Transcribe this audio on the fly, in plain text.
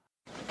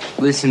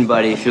Listen,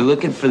 buddy, if you're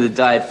looking for the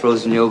Diet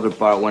Frozen Yogurt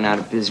bar, it went out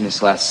of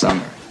business last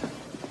summer.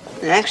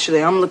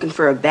 Actually, I'm looking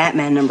for a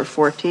Batman number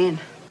 14.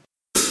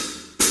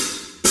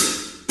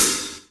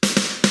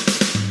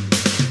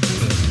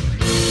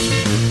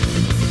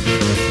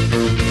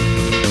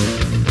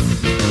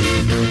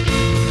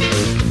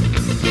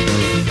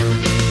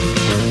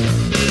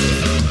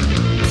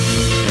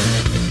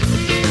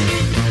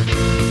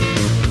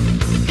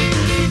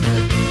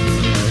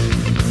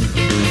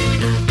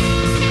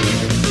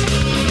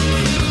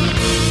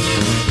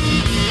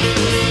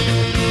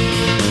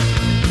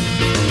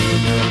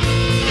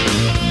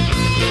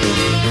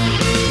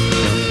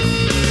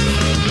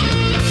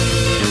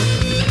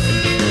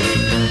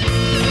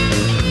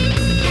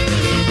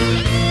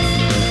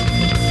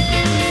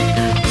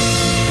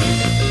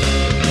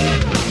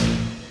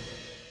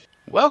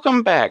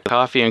 Welcome back to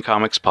Coffee and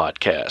Comics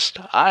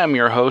Podcast. I am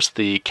your host,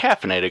 the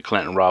caffeinated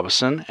Clinton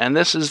Robinson, and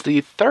this is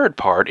the third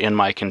part in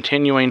my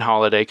continuing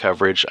holiday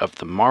coverage of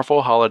the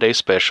Marvel Holiday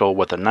Special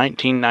with a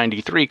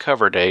 1993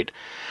 cover date,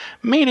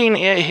 meaning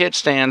it hit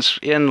stands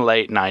in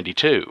late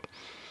 92.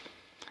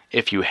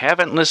 If you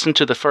haven't listened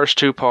to the first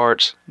two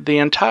parts, the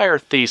entire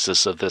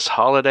thesis of this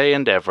holiday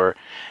endeavor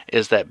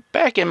is that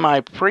back in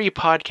my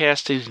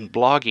pre-podcasting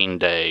blogging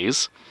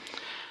days,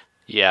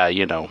 yeah,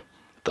 you know,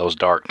 those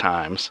dark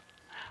times,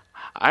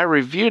 I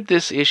reviewed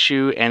this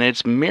issue and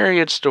its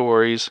myriad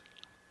stories,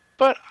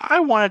 but I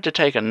wanted to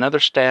take another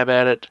stab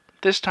at it,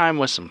 this time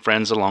with some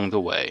friends along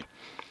the way.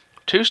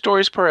 2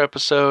 stories per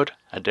episode,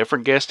 a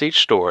different guest each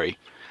story.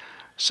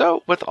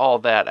 So, with all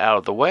that out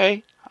of the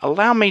way,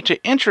 allow me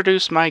to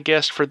introduce my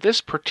guest for this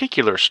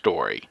particular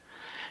story.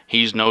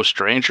 He's no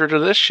stranger to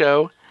this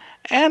show,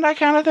 and I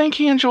kind of think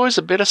he enjoys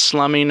a bit of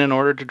slumming in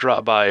order to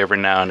drop by every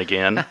now and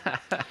again.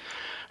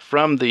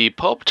 From the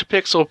Pulp to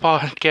Pixel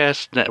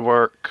Podcast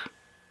Network...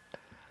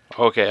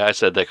 Okay, I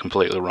said that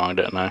completely wrong,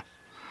 didn't I?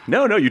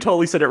 No, you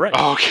totally said it right.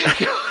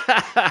 Okay.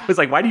 I was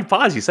like, why do you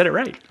pause? You said it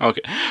right.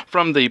 Okay.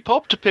 From the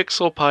Pulp to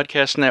Pixel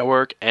Podcast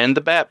Network and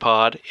the Bat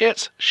Pod,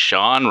 it's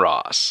Sean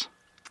Ross.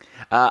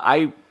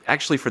 I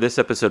actually, for this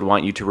episode,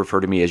 want you to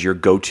refer to me as your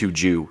go-to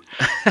Jew.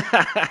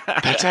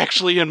 That's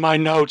actually in my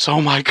notes.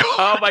 Oh, my God.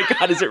 Oh, my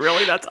God. Is it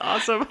really? That's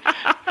awesome.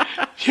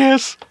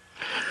 Yes.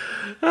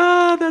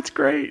 That's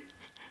great.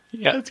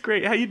 Yeah. That's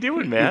great. How you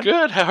doing, man?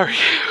 Good. How are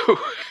you?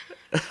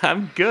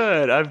 I'm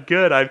good.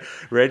 I'm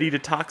ready to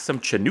talk some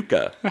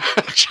Chinooka.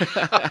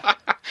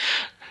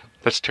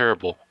 That's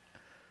terrible.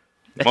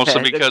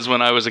 Mostly because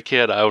when I was a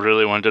kid, I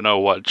really wanted to know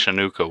what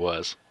Chinooka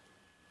was.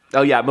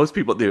 Oh, yeah, most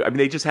people do. I mean,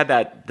 they just had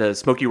the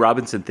Smokey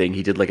Robinson thing.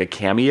 He did like a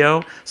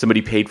cameo.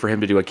 Somebody paid for him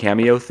to do a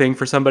cameo thing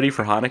for somebody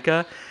for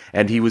Hanukkah.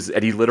 And he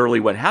literally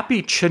went,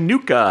 Happy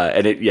Chinooka.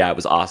 And it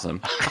was awesome.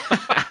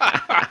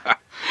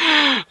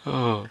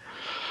 Oh.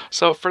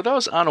 So, for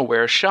those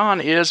unaware,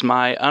 Sean is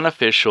my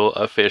unofficial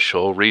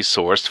official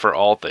resource for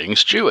all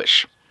things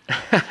Jewish.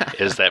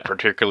 Is that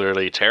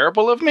particularly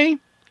terrible of me?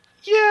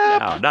 Yeah.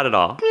 No, not at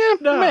all. Yeah,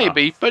 no.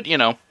 Maybe. But,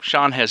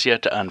 Sean has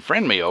yet to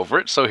unfriend me over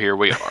it, so here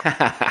we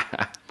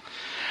are.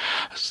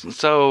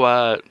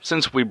 So,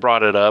 since we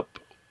brought it up,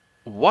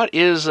 what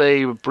is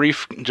a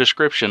brief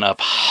description of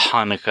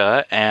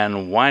Hanukkah,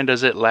 and why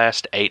does it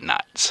last 8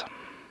 nights?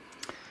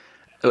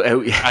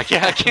 I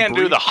can't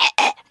do the...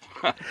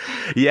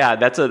 Yeah,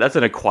 that's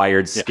an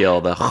acquired skill,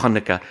 the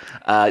Hanukkah.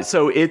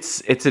 So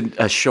it's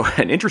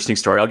an interesting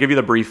story. I'll give you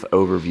the brief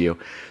overview.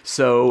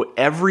 So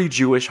every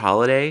Jewish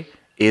holiday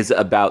is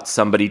about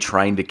somebody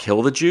trying to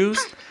kill the Jews,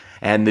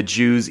 and the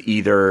Jews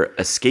either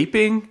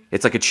escaping.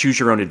 It's like a choose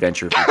your own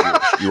adventure if you're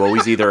Jewish. You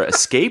always either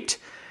escaped,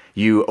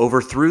 you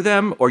overthrew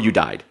them, or you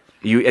died.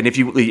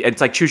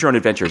 It's like choose your own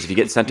adventures. If you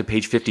get sent to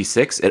page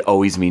 56, it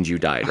always means you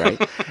died,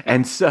 right?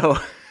 And so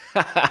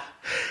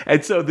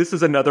this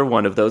is another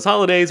one of those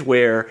holidays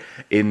where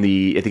I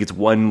think it's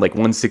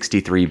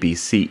 163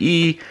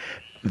 BCE,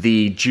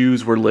 the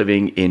Jews were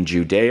living in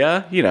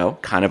Judea,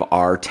 kind of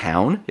our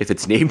town. If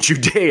it's named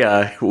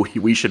Judea,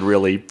 we should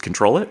really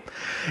control it.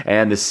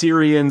 And the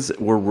Syrians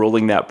were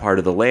ruling that part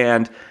of the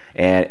land.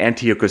 And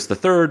Antiochus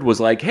III was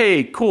like,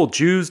 hey, cool,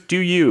 Jews, do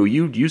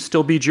you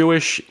still be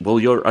Jewish? Well,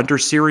 you're under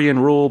Syrian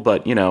rule,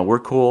 but, we're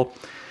cool.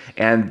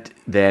 And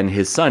then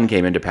his son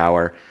came into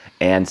power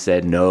and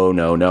said, no,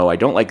 I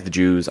don't like the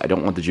Jews. I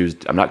don't want the Jews.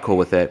 I'm not cool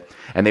with it.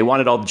 And they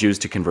wanted all the Jews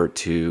to convert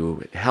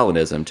to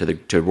Hellenism,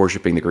 to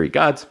worshiping the Greek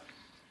gods.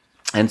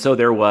 And so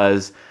there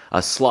was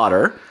a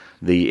slaughter.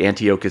 The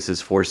Antiochus's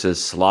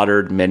forces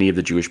slaughtered many of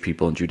the Jewish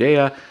people in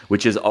Judea,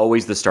 which is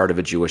always the start of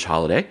a Jewish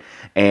holiday.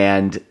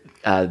 And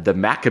the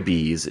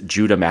Maccabees,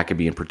 Judah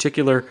Maccabee in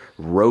particular,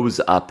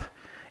 rose up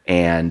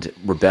and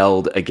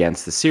rebelled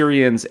against the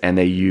Syrians, and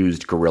they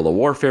used guerrilla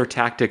warfare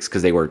tactics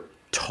because they were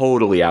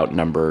totally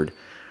outnumbered.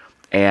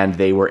 And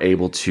they were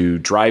able to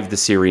drive the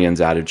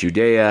Syrians out of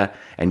Judea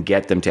and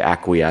get them to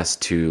acquiesce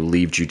to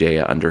leave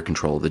Judea under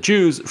control of the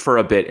Jews for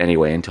a bit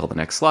anyway, until the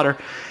next slaughter.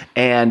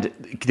 And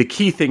the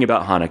key thing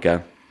about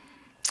Hanukkah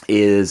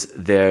is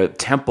the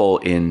temple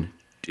in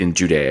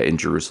Judea, in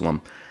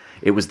Jerusalem.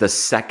 It was the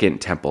second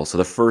temple. So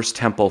the first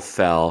temple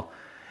fell,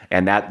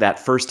 And that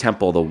first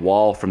temple, the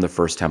wall from the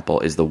first temple,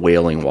 is the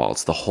Wailing Wall.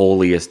 It's the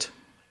holiest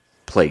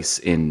place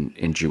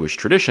in Jewish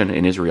tradition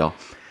in Israel.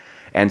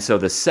 And so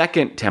the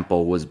second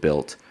temple was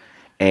built,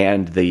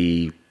 and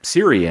the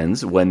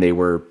Syrians, when they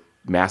were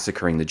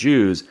massacring the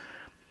Jews,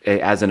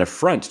 as an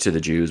affront to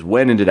the Jews,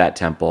 went into that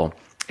temple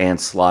and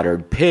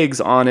slaughtered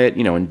pigs on it.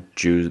 And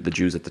the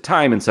Jews at the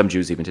time, and some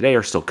Jews even today,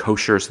 are still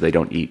kosher, so they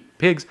don't eat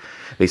pigs.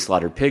 They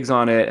slaughtered pigs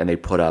on it, and they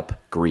put up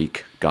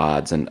Greek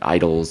gods and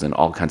idols and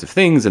all kinds of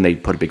things, and they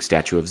put a big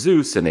statue of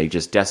Zeus, and they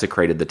just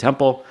desecrated the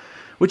temple,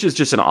 which is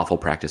just an awful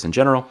practice in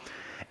general.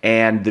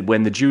 And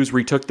when the Jews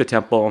retook the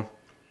temple,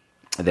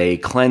 they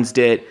cleansed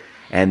it,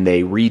 and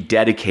they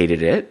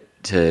rededicated it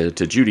to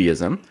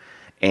Judaism.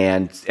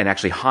 And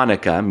actually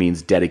Hanukkah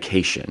means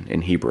dedication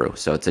in Hebrew.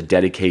 So it's a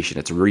dedication.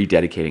 It's a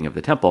rededicating of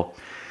the temple.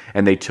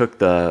 And they took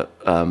the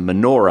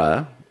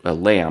menorah, a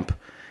lamp,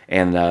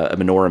 and a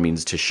menorah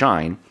means to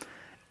shine.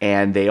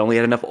 And they only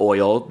had enough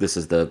oil. This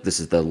is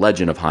the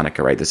legend of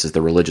Hanukkah, right? This is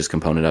the religious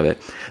component of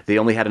it. They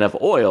only had enough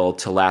oil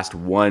to last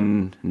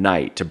one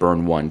night, to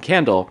burn one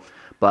candle.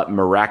 But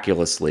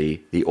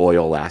miraculously, the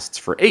oil lasts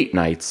for 8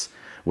 nights,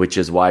 which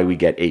is why we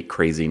get 8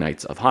 crazy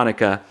nights of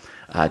Hanukkah.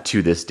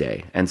 To this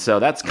day. And so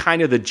that's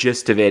kind of the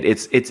gist of it.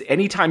 It's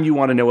anytime you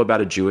want to know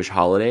about a Jewish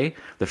holiday,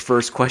 the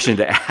first question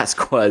to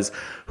ask was,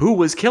 who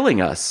was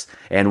killing us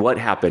and what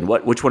happened?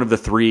 Which one of the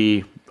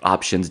 3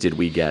 options did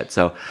we get?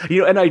 So,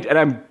 and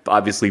I'm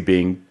obviously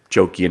being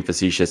jokey and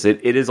facetious.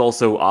 It is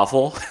also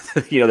awful,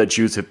 that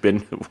Jews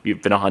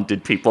we've been a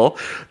hunted people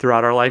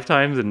throughout our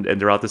lifetimes and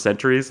throughout the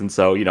centuries. And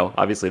so,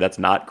 obviously that's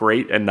not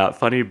great and not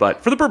funny,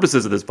 but for the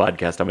purposes of this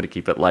podcast, I'm going to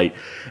keep it light.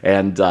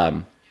 And,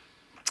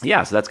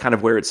 so that's kind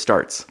of where it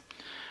starts.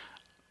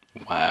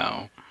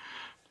 Wow.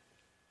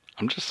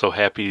 I'm just so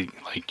happy,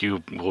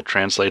 you will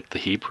translate the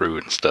Hebrew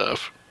and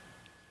stuff.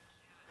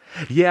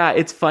 Yeah,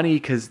 it's funny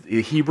because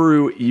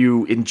Hebrew,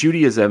 in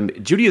Judaism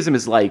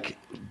is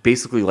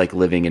basically like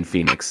living in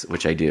Phoenix,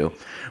 which I do,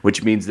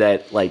 which means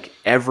that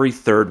every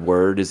third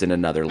word is in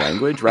another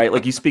language,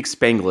 right? You speak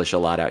Spanglish a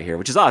lot out here,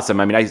 which is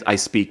awesome. I mean, I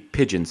speak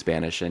Pidgin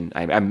Spanish, and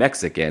I'm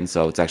Mexican,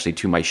 so it's actually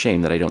to my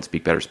shame that I don't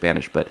speak better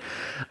Spanish. But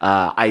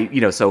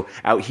so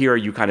out here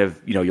you kind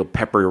of, you'll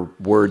pepper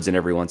words in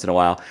every once in a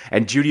while,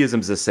 and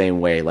Judaism's the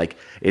same way.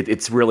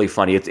 It's really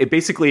funny. It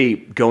basically,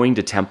 going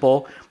to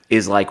temple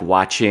is like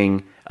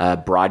watching a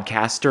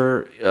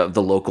broadcaster of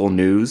the local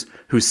news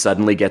who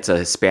suddenly gets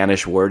a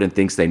Spanish word and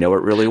thinks they know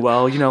it really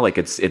well.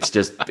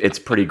 It's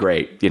pretty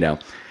great.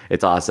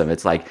 It's awesome.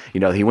 It's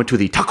he went to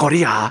the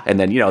taqueria, and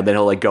then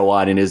he'll go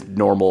on in his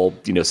normal,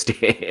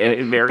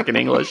 American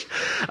English.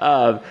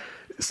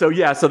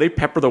 So they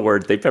pepper the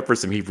words. They pepper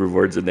some Hebrew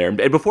words in there.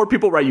 And before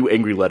people write you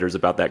angry letters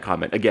about that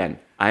comment, again,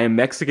 I am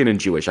Mexican and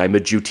Jewish. I'm a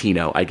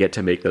Jutino. I get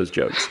to make those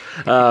jokes.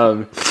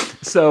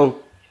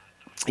 So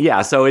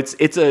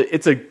it's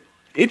a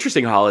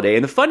interesting holiday.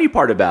 And the funny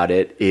part about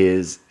it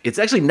is it's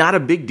actually not a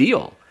big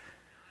deal.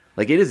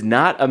 It is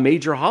not a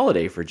major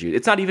holiday for Jews.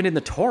 It's not even in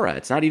the Torah.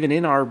 It's not even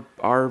in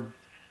our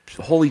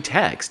holy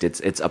text.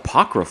 It's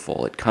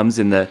apocryphal. It comes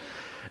in the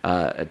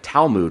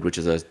Talmud, which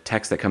is a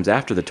text that comes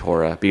after the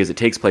Torah, because it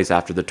takes place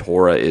after the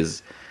Torah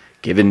is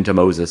given to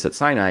Moses at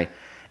Sinai.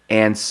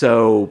 And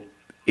so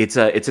it's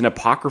an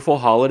apocryphal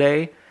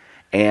holiday.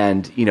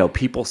 And,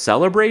 people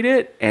celebrate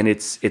it, and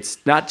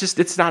it's not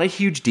a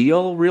huge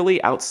deal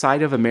really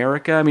outside of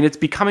America. I mean, it's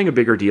becoming a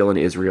bigger deal in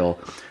Israel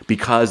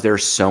because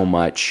there's so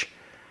much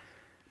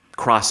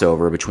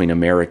crossover between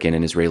American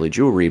and Israeli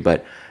Jewry,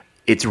 but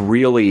it's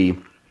really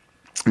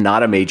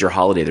not a major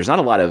holiday. There's not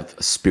a lot of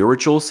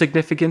spiritual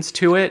significance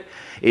to it.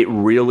 It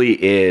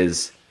really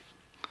is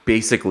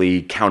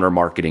basically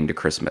counter-marketing to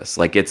Christmas.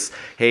 It's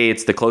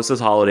the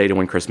closest holiday to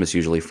when Christmas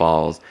usually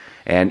falls.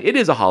 And it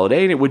is a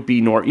holiday, and it would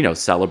be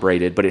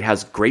celebrated, but it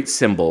has great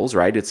symbols,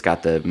 right? It's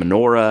got the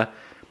menorah,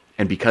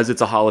 and because it's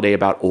a holiday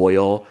about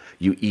oil,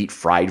 you eat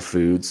fried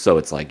foods. So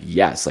it's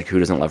who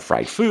doesn't love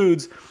fried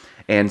foods?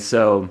 And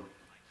so,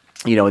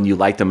 and you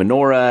light the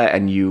menorah,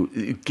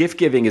 and gift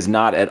giving is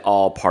not at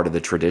all part of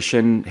the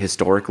tradition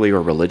historically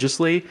or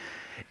religiously.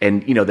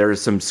 And, there are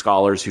some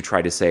scholars who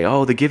try to say,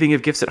 the giving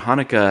of gifts at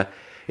Hanukkah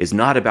is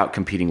not about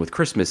competing with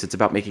Christmas. It's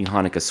about making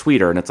Hanukkah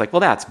sweeter. And it's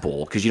that's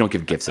bull, because you don't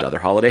give gifts at other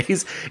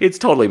holidays. It's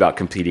totally about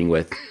competing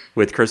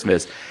with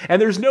Christmas. And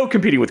there's no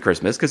competing with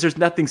Christmas, because there's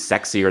nothing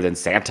sexier than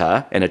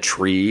Santa and a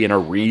tree and a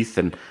wreath.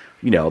 And,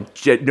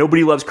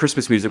 nobody loves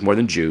Christmas music more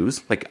than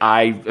Jews.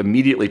 I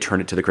immediately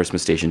turn it to the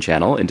Christmas Station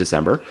channel in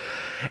December.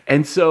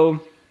 And so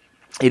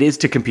it is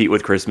to compete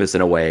with Christmas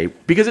in a way,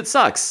 because it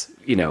sucks,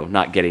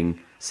 not getting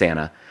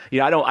Santa.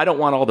 I don't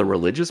want all the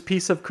religious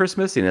piece of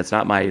Christmas, and it's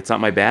not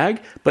my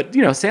bag. But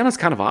Santa's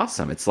kind of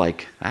awesome. It's I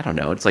don't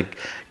know. It's like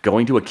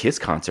going to a Kiss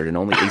concert and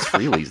only Ace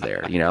Frehley's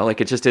there.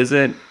 It just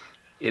isn't.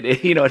 It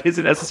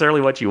isn't necessarily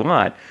what you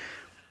want.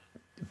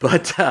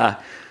 But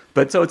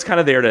so it's kind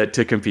of there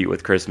to compete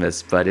with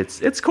Christmas. But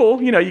it's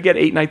cool. You get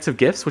 8 nights of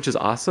gifts, which is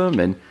awesome.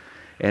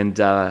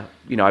 And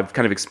I've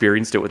kind of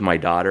experienced it with my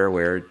daughter,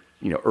 where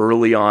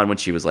early on when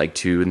she was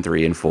 2 and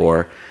 3 and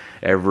 4,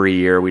 every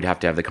year we'd have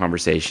to have the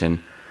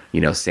conversation.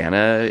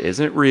 Santa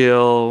isn't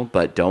real,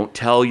 but don't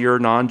tell your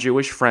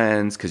non-Jewish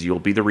friends because you'll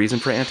be the reason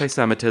for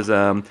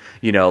anti-Semitism.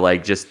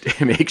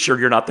 Just make sure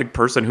you're not the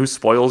person who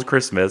spoils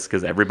Christmas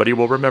because everybody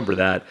will remember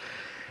that.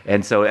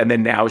 And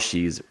then now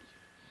she's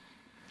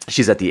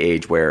at the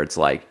age where it's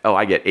like, oh,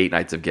 I get 8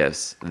 nights of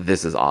gifts.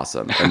 This is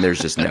awesome. And there's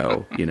just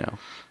no,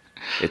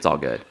 it's all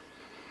good.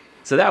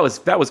 So that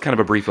was kind of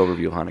a brief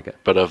overview of Hanukkah.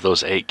 But of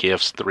those 8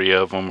 gifts, 3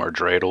 of them are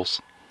dreidels.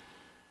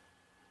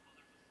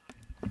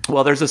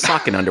 Well, there's a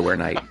sock and underwear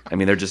night. I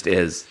mean, there just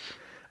is.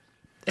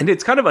 And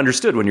it's kind of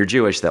understood when you're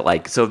Jewish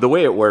that so the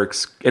way it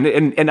works,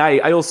 and I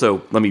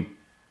also, let me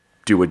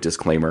do a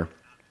disclaimer.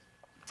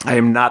 I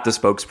am not the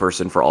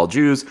spokesperson for all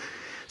Jews.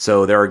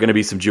 So there are going to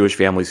be some Jewish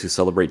families who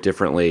celebrate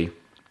differently.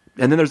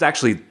 And then there's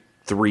actually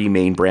 3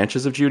 main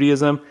branches of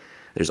Judaism.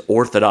 There's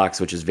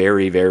Orthodox, which is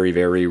very, very,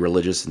 very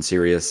religious and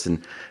serious.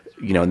 And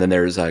then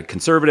there's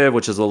conservative,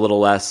 which is a little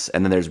less.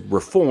 And then there's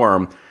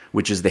Reform,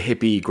 which is the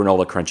hippie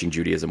granola crunching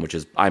Judaism,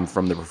 I'm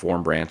from the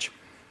Reform branch.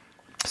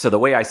 So the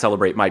way I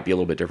celebrate might be a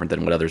little bit different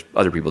than what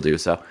other people do.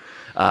 So,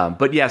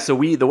 but yeah, so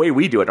the way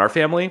we do it in our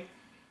family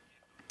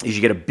is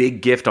you get a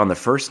big gift on the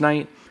first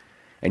night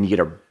and you get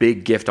a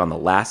big gift on the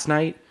last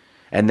night.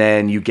 And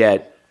then you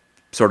get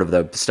sort of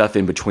the stuff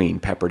in between,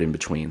 peppered in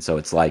between. So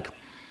it's like,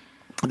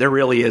 there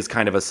really is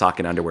kind of a sock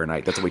and underwear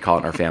night. That's what we call it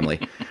in our family,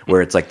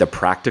 where it's like the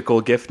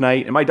practical gift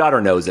night. And my daughter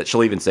knows it.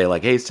 She'll even say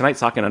like, hey, is tonight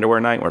sock and underwear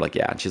night? And we're like,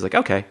 yeah. And she's like,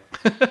 okay.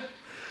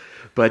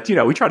 But,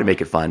 we try to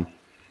make it fun.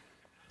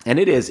 And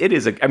it is,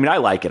 I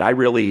like it. I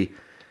really,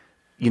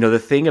 the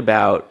thing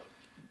about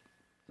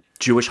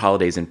Jewish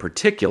holidays in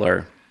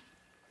particular,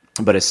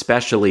 but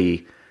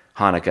especially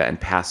Hanukkah and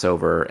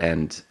Passover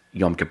and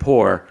Yom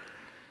Kippur,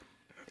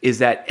 is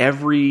that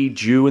every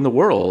Jew in the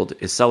world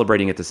is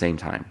celebrating at the same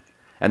time.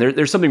 And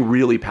there's something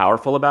really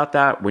powerful about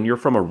that when you're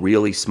from a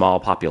really small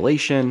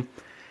population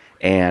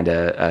and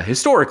a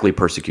historically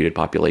persecuted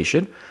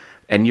population,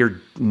 and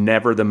you're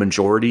never the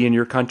majority in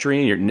your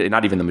country. You're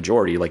not even the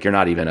majority. Like you're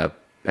not even I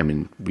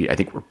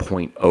think we're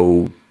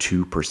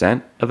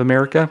 0.02% of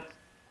America.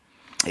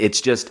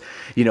 It's just,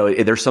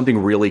 there's something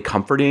really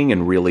comforting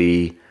and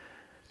really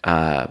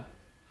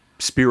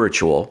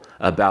spiritual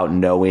about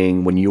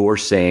knowing when you're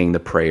saying the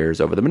prayers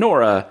over the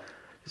menorah,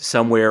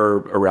 somewhere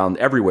around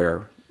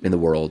everywhere in the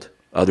world,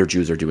 other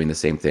Jews are doing the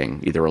same thing,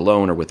 either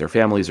alone or with their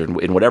families or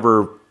in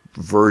whatever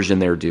version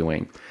they're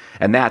doing.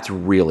 And that's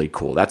really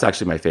cool. That's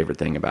actually my favorite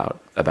thing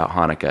about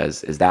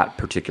Hanukkah is that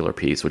particular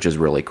piece, which is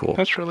really cool.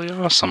 That's really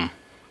awesome.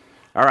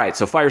 All right,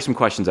 so fire some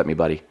questions at me,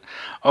 buddy.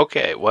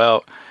 Okay,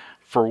 well,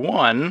 for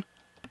one,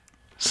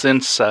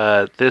 since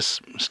this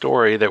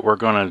story that we're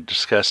going to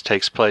discuss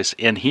takes place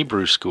in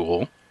Hebrew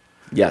school,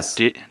 yes,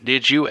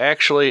 did you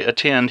actually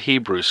attend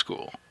Hebrew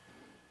school?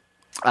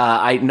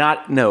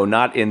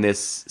 Not in this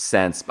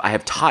sense. I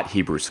have taught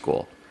Hebrew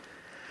school.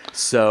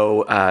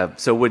 So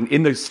when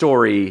in the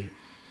story,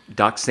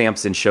 Doc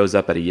Samson shows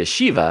up at a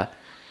yeshiva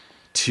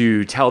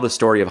to tell the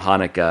story of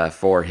Hanukkah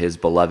for his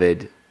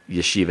beloved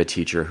yeshiva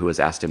teacher who has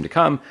asked him to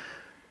come,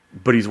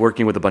 but he's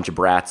working with a bunch of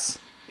brats.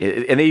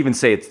 And they even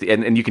say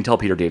and you can tell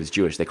Peter David's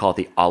Jewish. They call it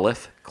the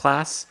Aleph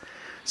class.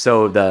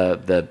 So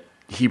the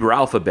Hebrew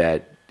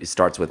alphabet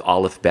starts with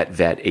Aleph, Bet,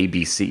 Vet,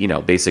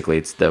 ABC. Basically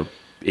it's the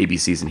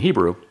ABCs in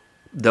Hebrew,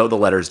 though the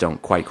letters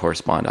don't quite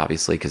correspond,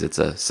 obviously, because it's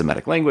a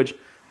Semitic language.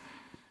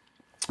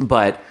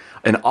 But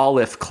an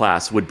Aleph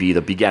class would be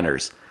the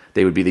beginners.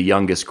 They would be the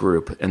youngest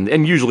group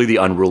and usually the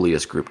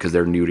unruliest group because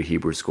they're new to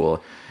Hebrew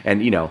school.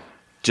 And,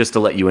 just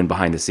to let you in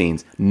behind the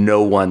scenes,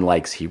 no one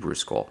likes Hebrew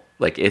school.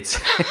 Like it's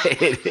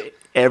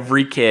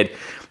every kid.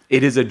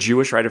 It is a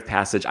Jewish rite of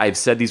passage. I've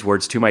said these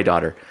words to my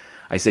daughter.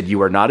 I said, you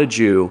are not a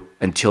Jew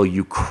until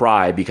you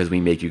cry because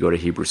we make you go to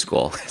Hebrew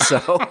school.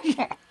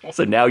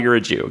 So now you're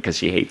a Jew because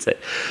she hates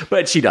it.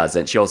 But she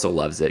doesn't. She also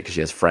loves it because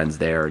she has friends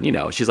there.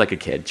 And, she's like a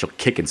kid. She'll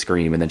kick and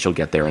scream and then she'll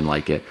get there and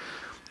like it.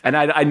 And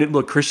I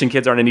look, Christian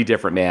kids aren't any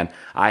different, man.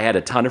 I had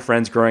a ton of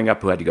friends growing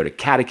up who had to go to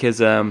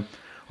catechism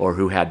or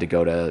who had to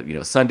go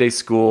to, Sunday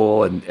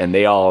school. And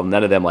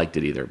none of them liked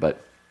it either.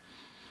 But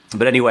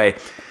anyway,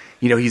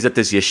 he's at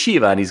this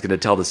yeshiva and he's going to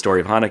tell the story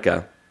of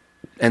Hanukkah.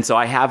 And so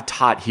I have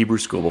taught Hebrew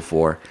school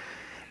before,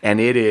 and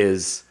it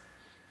is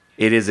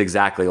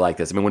exactly like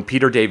this. I mean, when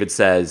Peter David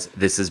says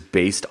this is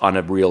based on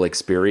a real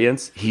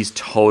experience, he's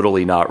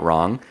totally not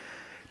wrong.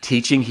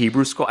 Teaching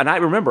Hebrew school, and I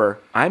remember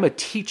I'm a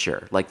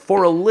teacher, like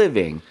for a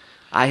living.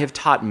 I have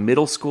taught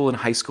middle school and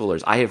high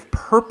schoolers. I have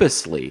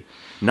purposely,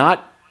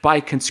 not by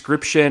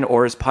conscription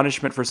or as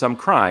punishment for some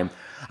crime,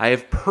 I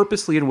have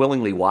purposely and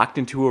willingly walked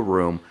into a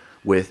room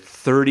with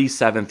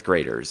 37th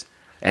graders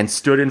and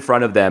stood in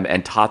front of them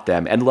and taught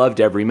them and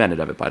loved every minute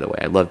of it, by the way.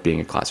 I love being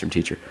a classroom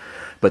teacher.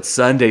 But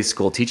Sunday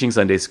school, teaching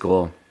Sunday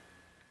school,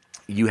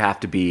 you have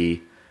to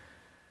be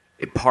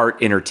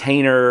part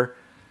entertainer,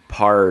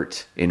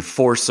 part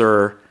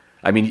enforcer.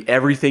 I mean,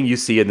 everything you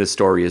see in this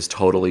story is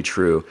totally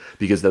true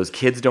because those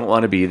kids don't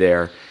want to be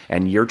there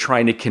and you're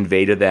trying to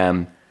convey to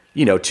them,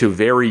 to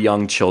very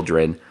young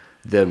children,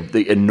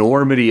 the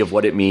enormity of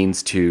what it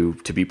means to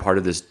be part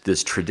of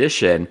this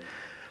tradition.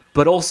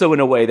 but also in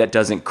a way that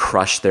doesn't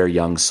crush their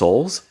young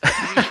souls.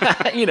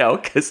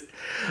 Because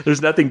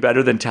there's nothing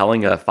better than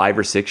telling a 5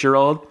 or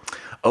 6-year-old,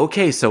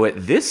 okay, so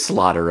at this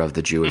slaughter of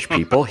the Jewish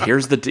people,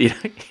 here's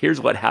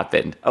what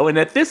happened. Oh, and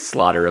at this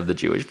slaughter of the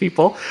Jewish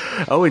people,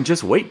 oh, and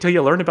just wait till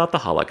you learn about the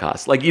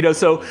Holocaust.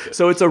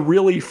 So it's a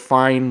really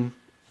fine,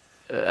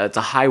 it's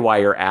a high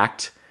wire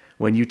act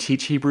when you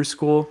teach Hebrew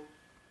school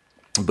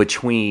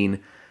between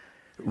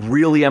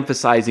really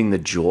emphasizing the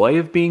joy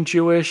of being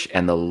Jewish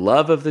and the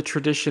love of the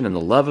tradition and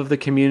the love of the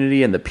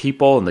community and the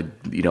people and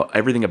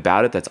everything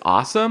about it that's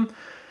awesome,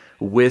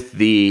 with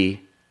the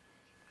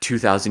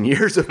 2,000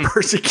 years of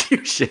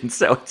persecution.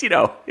 So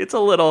it's a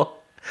little,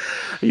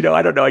 I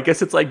don't know. I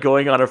guess it's like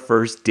going on a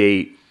first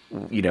date,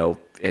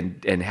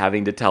 and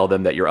having to tell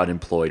them that you're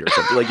unemployed or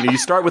something. You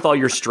start with all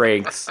your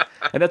strengths,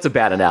 and that's a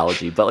bad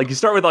analogy, but you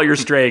start with all your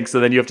strengths,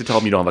 and then you have to tell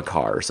them you don't have a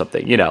car or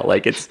something. You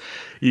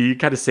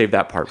kind of save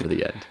that part for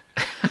the end.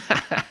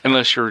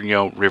 Unless you're,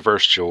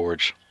 reverse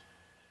George.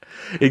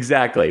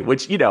 Exactly.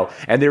 Which,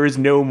 and there is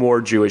no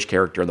more Jewish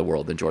character in the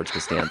world than George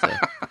Costanza.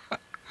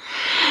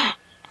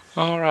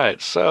 All right.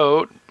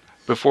 So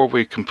before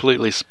we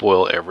completely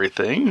spoil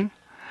everything,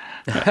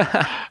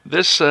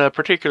 this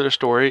particular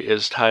story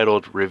is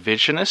titled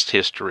Revisionist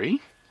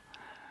History,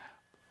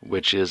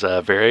 which is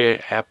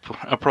very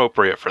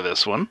appropriate for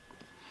this one.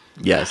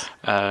 Yes.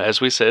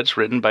 As we said, it's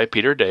written by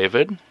Peter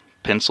David,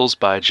 pencils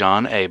by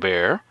John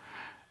Hebert,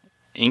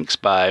 inks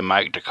by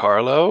Mike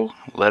DiCarlo,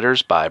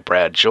 letters by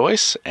Brad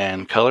Joyce,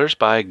 and colors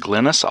by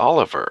Glynis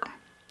Oliver.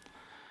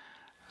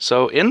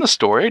 So in the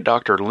story,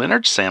 Dr.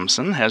 Leonard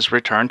Samson has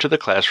returned to the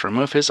classroom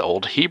of his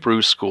old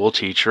Hebrew school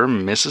teacher,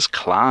 Mrs.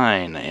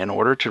 Klein, in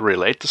order to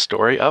relate the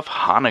story of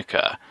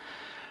Hanukkah.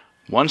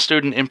 One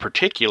student in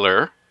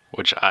particular,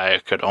 which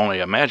I could only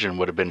imagine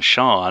would have been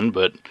Sean,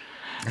 but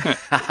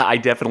I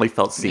definitely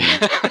felt seen.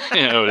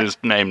 Is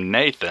named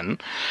Nathan.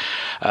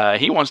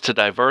 He wants to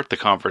divert the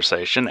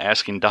conversation,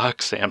 asking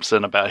Doc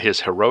Samson about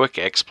his heroic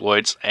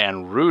exploits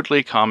and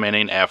rudely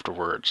commenting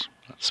afterwards,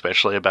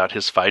 especially about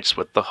his fights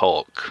with the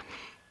Hulk.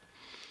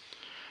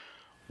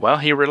 While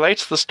he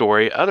relates the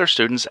story, other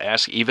students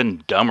ask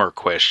even dumber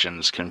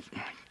questions,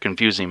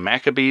 confusing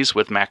Maccabees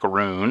with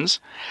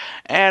macaroons,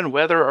 and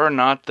whether or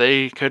not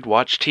they could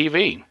watch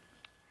TV.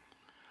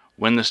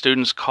 When the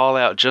students call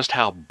out just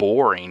how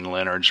boring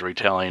Leonard's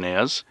retelling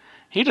is,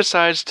 he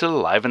decides to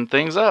liven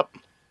things up.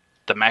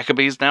 The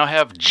Maccabees now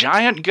have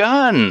giant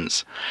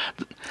guns.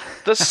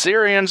 The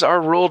Syrians are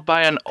ruled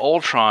by an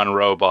Ultron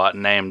robot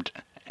named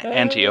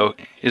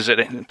Antiochus. Is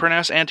it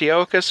pronounced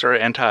Antiochus or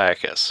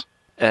Antiochus?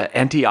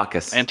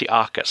 Antiochus.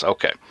 Antiochus,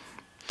 okay.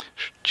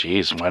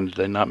 Jeez, why did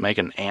they not make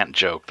an ant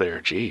joke there?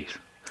 Jeez.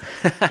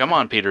 Come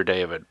on, Peter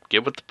David.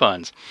 Get with the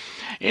puns.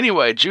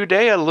 Anyway,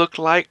 Judea looked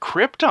like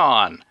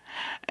Krypton.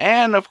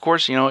 And, of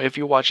course, if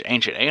you watch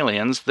Ancient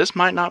Aliens, this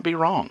might not be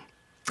wrong.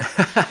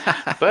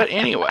 But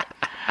anyway,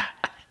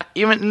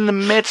 even in the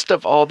midst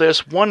of all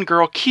this, one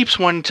girl keeps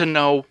wanting to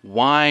know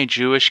why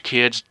Jewish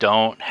kids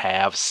don't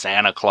have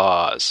Santa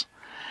Claus.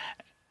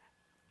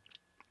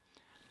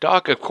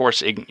 Doc, of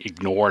course,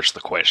 ignores the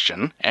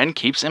question and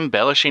keeps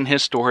embellishing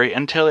his story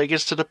until it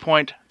gets to the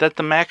point that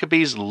the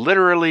Maccabees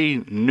literally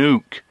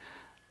nuke.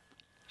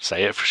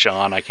 Say it for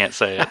Sean, I can't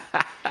say it.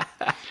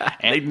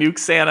 They nuke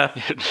Santa.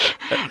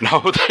 No,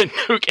 they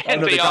nuke Antiochus. Oh,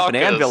 no, they drop an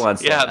anvil on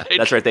Santa. Yeah,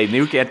 that's right, they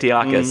nuke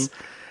Antiochus.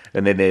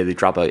 And then they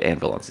drop an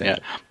anvil on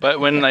Santa. Yeah. But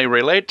when they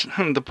relate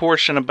the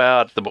portion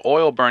about the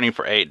oil burning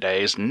for 8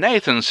 days,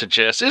 Nathan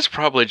suggests it's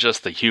probably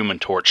just the Human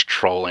Torch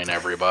trolling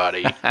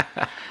everybody.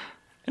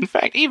 In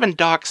fact, even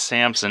Doc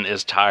Samson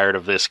is tired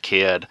of this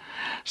kid.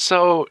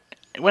 So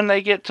when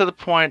they get to the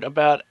point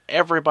about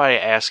everybody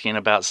asking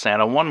about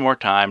Santa one more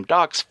time,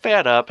 Doc's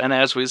fed up, and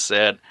as we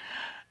said,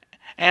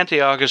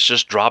 Antiochus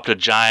just dropped a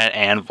giant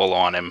anvil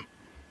on him.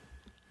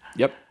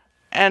 Yep.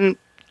 And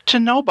to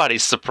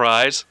nobody's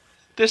surprise,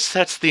 this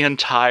sets the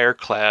entire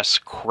class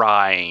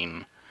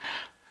crying.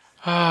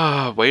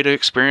 Way to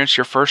experience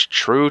your first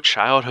true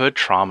childhood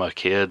trauma,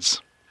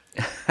 kids.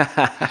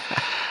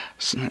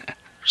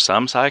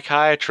 Some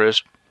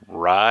psychiatrist,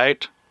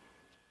 right?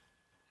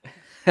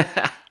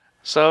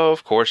 So,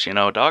 of course,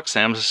 Doc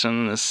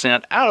Samson is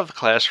sent out of the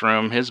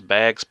classroom, his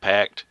bag's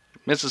packed.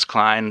 Mrs.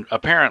 Klein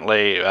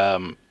apparently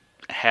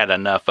had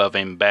enough of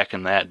him back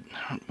in that,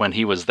 when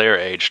he was their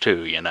age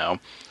too,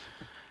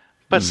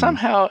 But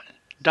somehow,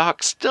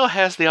 Doc still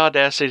has the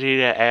audacity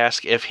to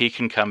ask if he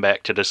can come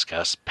back to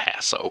discuss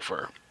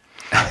Passover.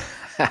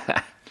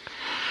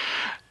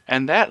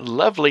 And that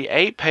lovely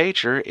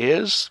 8-pager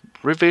is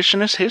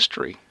revisionist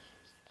history.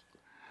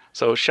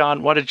 So,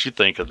 Sean, what did you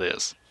think of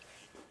this?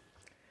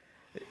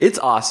 It's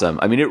awesome.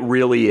 I mean, it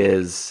really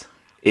is.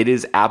 It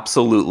is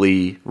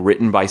absolutely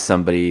written by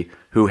somebody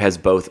who has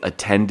both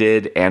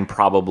attended and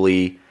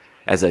probably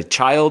as a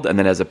child and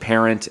then as a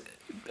parent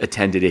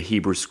attended a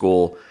Hebrew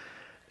school.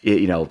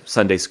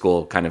 Sunday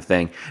school kind of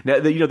thing. Now,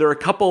 there are a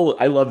couple.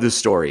 I love this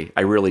story.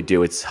 I really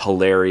do. It's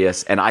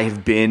hilarious. And I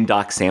have been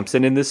Doc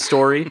Samson in this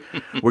story,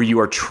 where you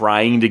are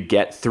trying to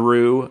get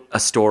through a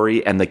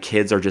story and the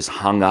kids are just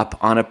hung up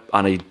on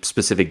a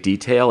specific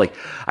detail. Like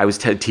I was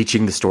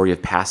teaching the story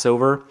of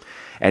Passover,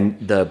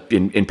 and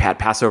in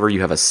Passover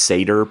you have a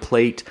Seder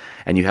plate,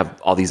 and you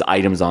have all these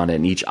items on it,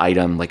 and each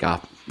item like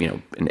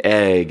an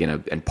egg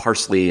and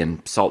parsley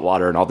and salt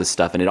water and all this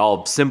stuff, and it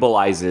all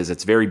symbolizes.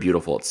 It's very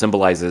beautiful. It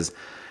symbolizes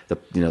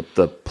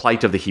the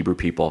plight of the Hebrew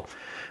people.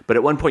 But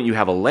at one point you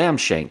have a lamb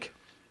shank,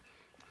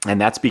 and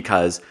that's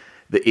because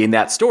in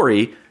that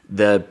story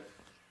the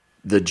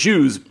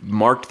Jews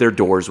marked their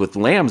doors with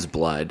lamb's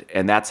blood,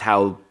 and that's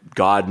how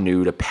God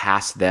knew to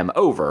pass them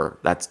over.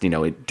 That's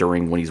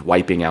during when he's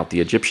wiping out the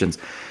Egyptians.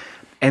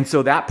 And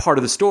so that part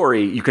of the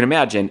story, you can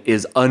imagine,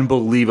 is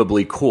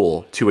unbelievably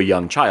cool to a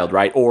young child,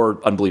 right? Or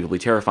unbelievably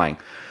terrifying.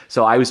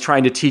 So I was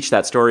trying to teach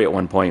that story at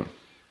one point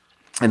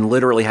and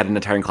literally had an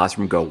entire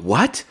classroom go,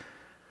 "What?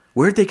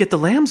 Where'd they get the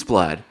lamb's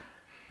blood?"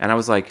 And I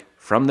was like,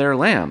 "From their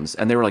lambs."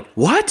 And they were like,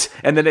 "What?"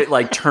 And then it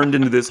turned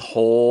into this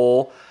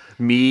whole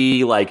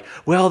me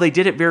well, they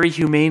did it very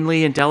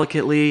humanely and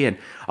delicately, and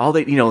all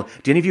they, do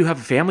any of you have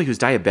a family who's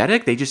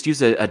diabetic? They just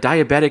use a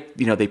diabetic,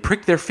 they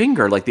prick their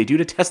finger like they do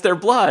to test their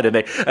blood,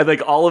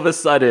 and all of a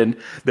sudden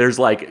there's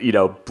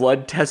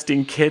blood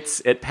testing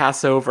kits at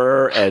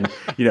Passover, and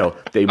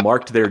they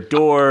marked their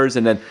doors,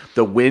 and then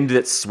the wind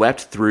that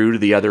swept through to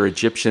the other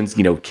Egyptians,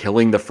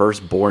 killing the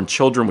firstborn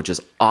children, which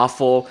is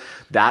awful.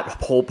 That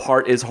whole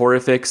part is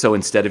horrific. So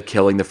instead of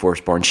killing the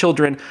firstborn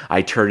children,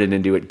 I turned it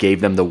into gave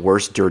them the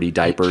worst dirty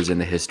diapers in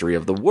the history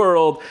of the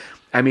world.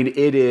 I mean,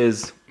 it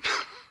is,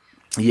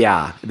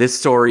 this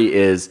story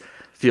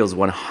feels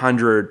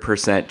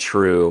 100%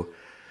 true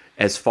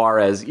as far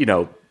as,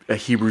 a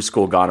Hebrew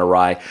school gone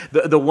awry.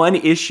 The one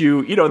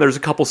issue, there's a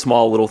couple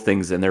small little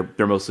things, and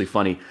they're mostly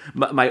funny.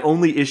 My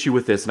only issue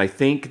with this, and I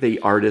think the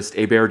artist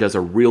Hebert does a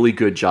really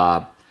good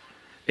job,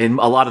 and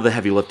a lot of the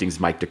heavy lifting is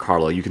Mike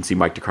DeCarlo. You can see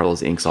Mike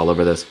DeCarlo's inks all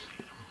over this.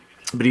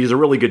 But he does a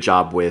really good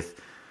job with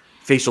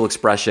facial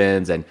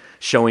expressions and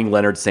showing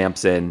Leonard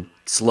Samson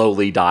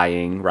slowly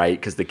dying, right?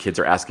 Because the kids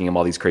are asking him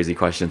all these crazy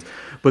questions.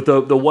 But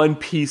the one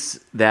piece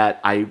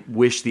that I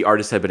wish the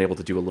artist had been able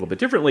to do a little bit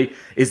differently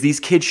is these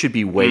kids should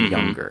be way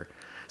younger.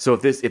 So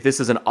if this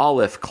is an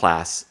Aleph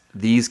class,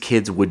 these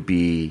kids would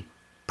be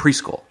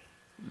preschool.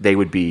 They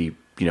would be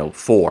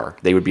 4.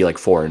 They would be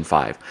 4 and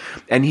 5.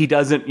 And he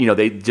doesn't,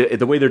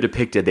 the way they're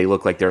depicted, they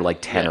look like they're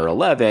 10 or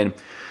 11.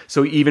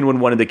 So even when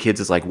one of the kids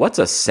is like, "What's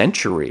a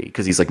century?"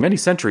 Because he's many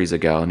centuries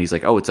ago. And he's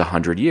like, "Oh, it's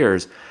 100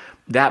 years.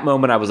 That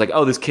moment I was like,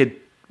 oh, this kid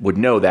would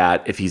know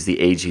that if he's the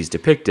age he's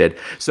depicted.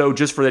 So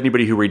just for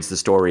anybody who reads the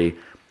story,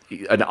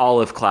 an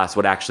Aleph class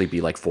would actually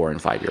be 4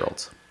 and 5 year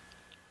olds.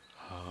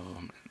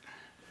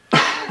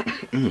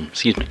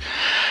 Excuse me.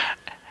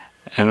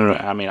 And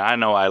I mean, I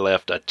know I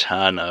left a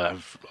ton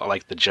of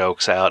the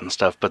jokes out and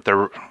stuff, but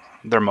they're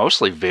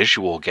mostly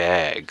visual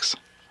gags,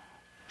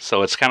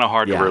 so it's kind of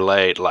hard to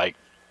relate.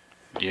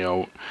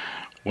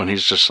 When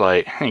he's just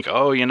they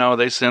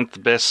sent the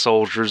best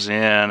soldiers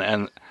in,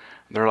 and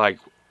they're like,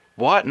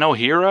 "What? No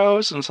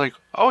heroes?" And it's like,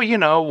 "Oh,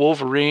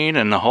 Wolverine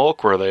and the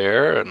Hulk were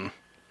there," and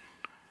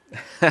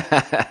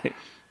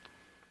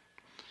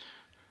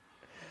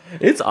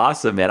it's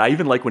awesome, man. I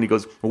even like when he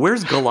goes, "Well,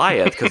 where's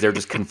Goliath?" Because they're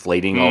just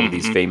conflating all of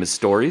these famous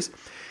stories.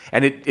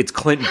 And it's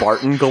Clint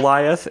Barton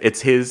Goliath. It's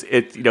his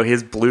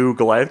blue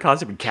Goliath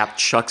costume, and Cap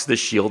chucks the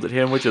shield at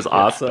him, which is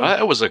awesome.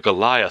 That was a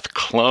Goliath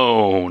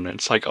clone.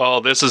 It's like,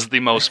 oh, this is the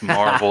most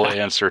Marvel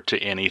answer to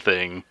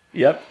anything.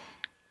 Yep.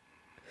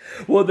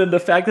 Well, then the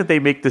fact that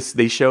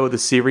they show the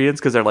Syrians,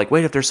 because they're like,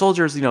 wait, if they're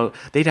soldiers,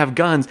 they'd have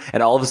guns,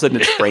 and all of a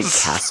sudden it's Frank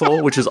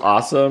Castle, which is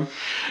awesome.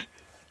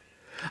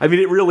 I mean,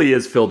 it really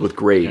is filled with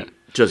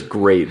just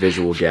great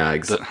visual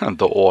gags.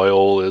 The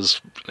oil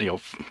is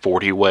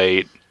 40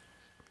 weight.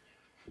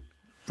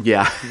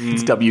 Yeah,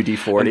 it's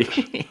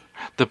WD-40.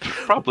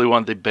 Probably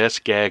one of the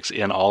best gags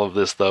in all of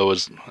this, though,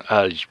 is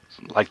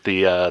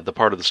the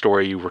part of the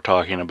story you were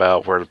talking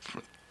about where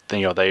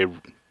they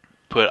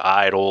put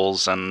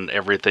idols and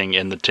everything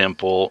in the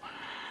temple,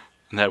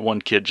 and that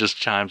one kid just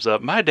chimes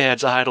up, "My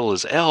dad's idol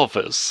is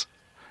Elvis."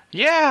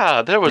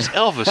 Yeah, there was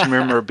Elvis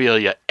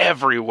memorabilia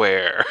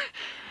everywhere.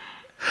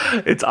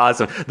 It's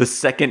awesome. The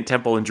second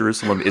temple in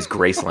Jerusalem is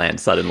Graceland.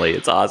 Suddenly,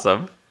 it's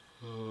awesome.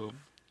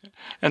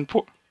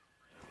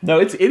 No,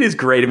 it is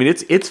great. I mean,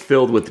 it's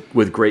filled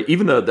with great.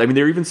 Even though there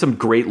are even some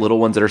great little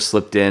ones that are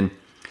slipped in,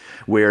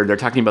 where they're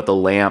talking about the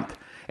lamp,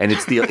 and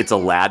it's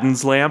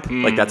Aladdin's lamp.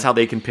 That's how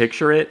they can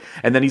picture it.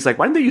 And then he's like,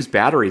 "Why didn't they use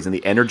batteries?" And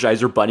the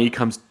Energizer Bunny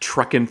comes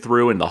trucking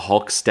through, and the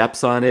Hulk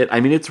steps on it. I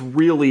mean, it's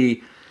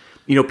really,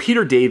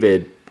 Peter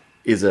David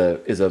is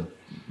a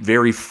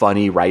very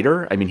funny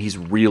writer. I mean, he's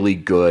really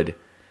good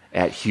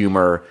at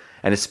humor,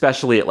 and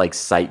especially at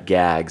sight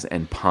gags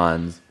and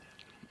puns.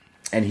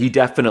 And he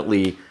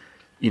definitely,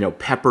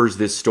 peppers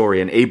this story.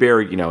 And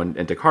Hebert, and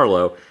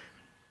DeCarlo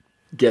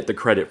get the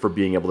credit for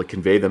being able to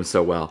convey them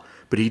so well.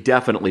 But he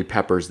definitely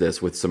peppers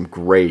this with some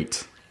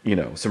great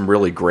some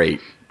really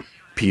great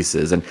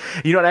pieces. And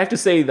and I have to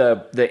say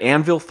the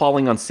anvil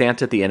falling on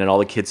Santa at the end and all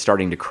the kids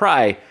starting to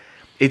cry,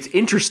 it's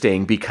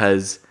interesting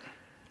because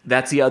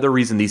that's the other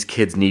reason these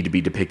kids need to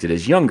be depicted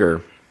as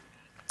younger,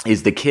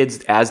 is the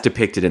kids as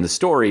depicted in the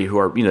story who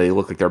are, they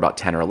look like they're about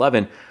 10 or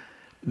 11.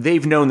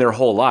 They've known their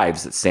whole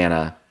lives that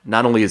Santa,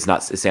 not only is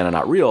Santa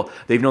not real,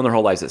 they've known their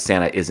whole lives that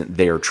Santa isn't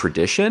their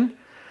tradition.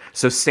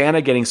 So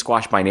Santa getting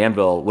squashed by an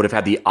anvil would have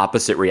had the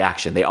opposite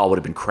reaction. They all would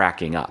have been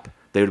cracking up.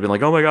 They would have been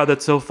like, oh my God,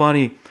 that's so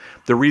funny.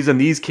 The reason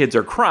these kids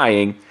are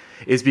crying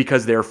is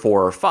because they're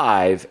 4 or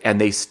 5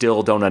 and they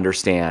still don't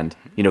understand,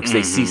 because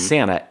they see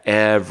Santa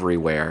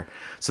everywhere.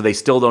 So they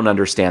still don't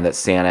understand that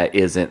Santa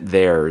isn't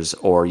theirs,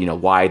 or,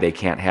 why they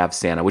can't have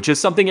Santa, which is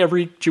something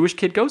every Jewish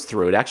kid goes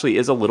through. It actually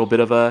is a little bit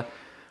of a,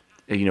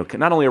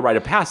 not only a rite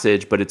of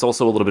passage, but it's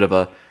also a little bit of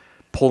a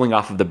pulling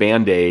off of the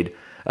Band-Aid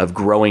of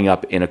growing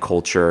up in a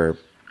culture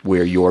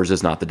where yours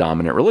is not the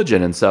dominant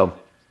religion. And so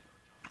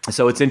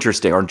it's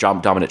interesting, or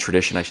dominant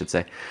tradition, I should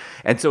say.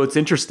 And so it's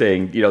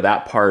interesting,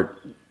 that part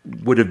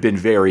would have been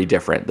very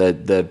different.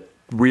 The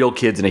real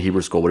kids in a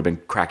Hebrew school would have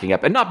been cracking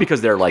up, and not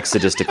because they're like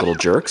sadistic little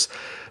jerks,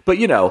 but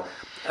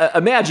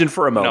imagine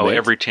for a moment. No,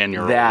 every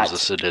 10-year-old is a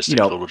sadistic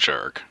little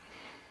jerk.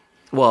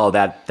 Well,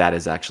 that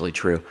is actually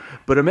true.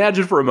 But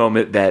imagine for a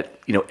moment that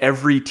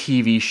every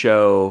TV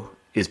show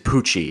is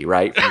Poochie,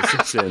 right, from The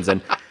Simpsons,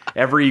 and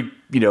every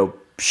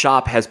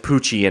shop has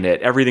Poochie in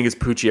it. Everything is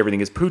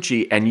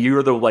Poochie, and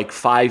you're the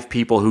 5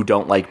 people who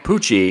don't like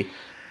Poochie,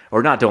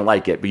 or not don't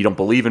like it, but you don't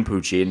believe in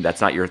Poochie, and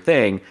that's not your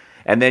thing.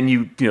 And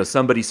then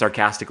somebody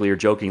sarcastically or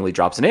jokingly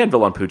drops an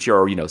anvil on Poochie,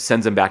 or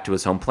sends him back to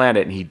his home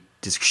planet, and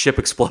his ship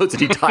explodes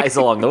and he dies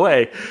along the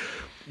way.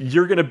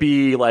 You're gonna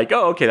be like,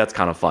 oh, okay, that's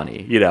kind of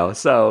funny,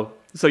 So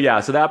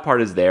that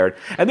part is there,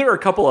 and there are a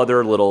couple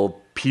other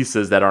little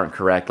pieces that aren't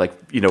correct. Like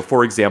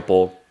for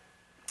example,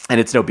 and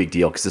it's no big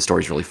deal because the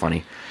story's really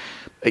funny.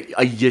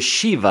 A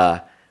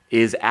yeshiva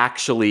is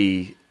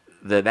actually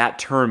that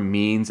term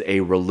means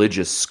a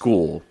religious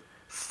school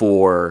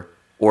for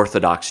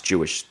Orthodox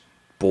Jewish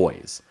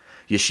boys.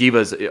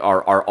 Yeshivas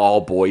are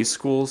all boys'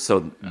 schools,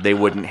 so they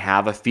wouldn't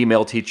have a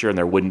female teacher, and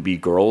there wouldn't be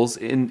girls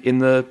in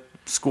the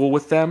school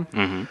with them.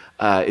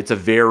 Mm-hmm. It's a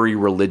very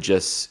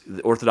religious.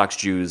 Orthodox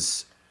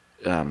Jews,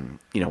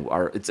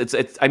 are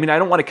it's. I mean, I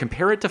don't want to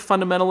compare it to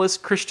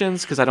fundamentalist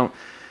Christians because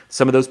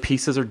some of those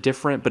pieces are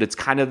different, but it's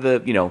kind of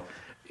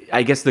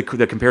I guess the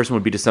comparison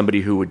would be to somebody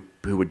who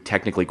would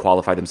technically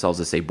qualify themselves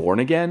as, say, born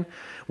again,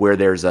 where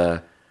there's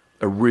a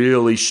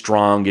really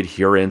strong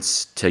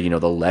adherence to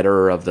the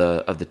letter of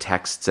the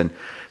texts. And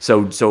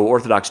so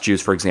Orthodox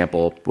Jews, for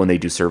example, when they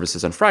do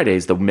services on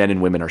Fridays, the men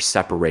and women are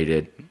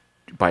separated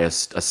by a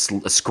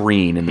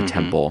screen in the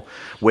temple,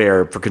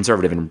 where for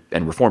conservative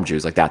and Reform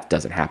Jews, that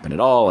doesn't happen at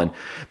all. And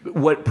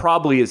what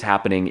probably is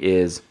happening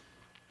is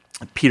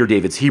Peter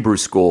David's Hebrew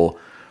school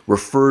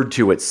referred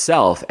to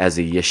itself as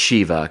a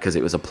yeshiva because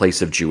it was a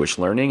place of Jewish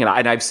learning. And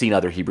I've seen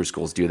other Hebrew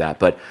schools do that,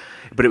 but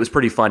it was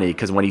pretty funny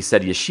because when he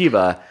said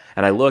yeshiva,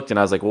 and I looked and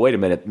I was like, well, wait a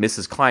minute,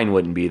 Mrs. Klein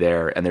wouldn't be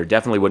there, and there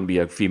definitely wouldn't be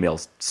a female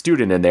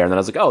student in there. And then I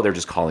was like, oh, they're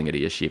just calling it a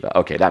yeshiva.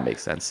 Okay, that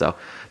makes sense. So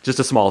just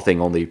a small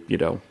thing, only,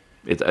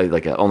 it's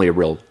only a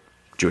real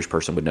Jewish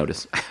person would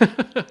notice.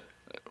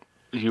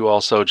 You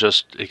also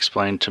just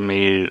explained to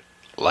me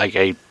like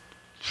a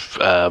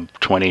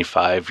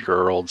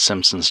 25-year-old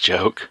Simpsons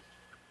joke.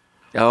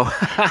 Oh.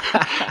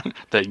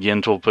 That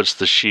Yentl puts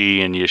the she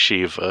in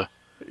yeshiva.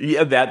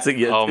 Yeah, that's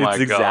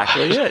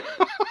exactly it.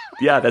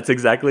 Yeah, that's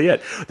exactly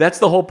it. That's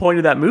the whole point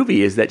of that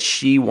movie, is that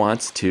she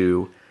wants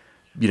to,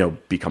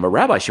 become a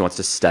rabbi. She wants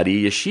to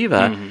study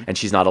yeshiva, and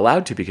she's not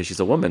allowed to because she's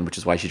a woman, which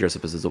is why she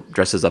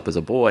dresses up as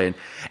a boy.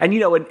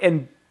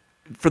 And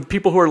for the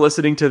people who are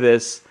listening to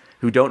this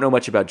who don't know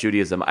much about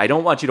Judaism, I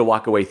don't want you to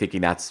walk away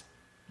thinking that's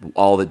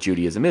all that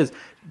Judaism is.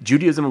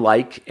 Judaism,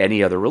 like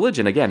any other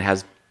religion, again,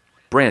 has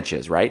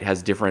branches, right?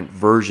 Has different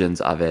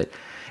versions of it.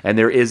 And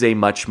there is a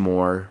much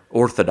more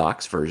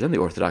Orthodox version, the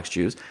Orthodox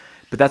Jews,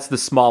 but that's the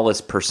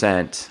smallest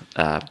percent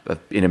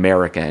in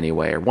America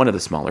anyway, or one of the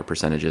smaller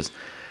percentages.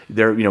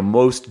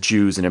 Most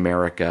Jews in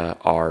America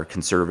are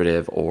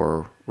conservative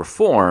or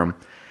Reform,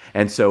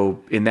 and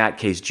so in that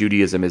case,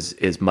 Judaism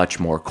is much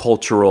more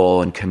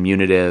cultural and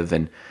communicative,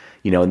 and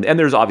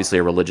there's obviously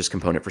a religious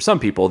component for some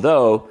people,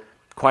 though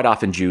quite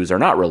often Jews are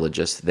not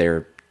religious;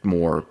 they're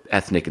more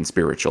ethnic and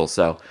spiritual.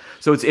 So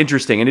it's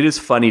interesting, and it is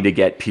funny to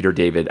get Peter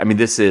David. I mean,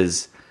 this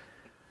is.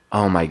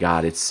 Oh my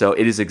God, it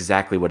is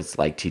exactly what it's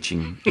like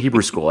teaching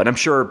Hebrew school. And I'm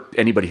sure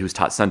anybody who's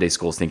taught Sunday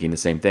school is thinking the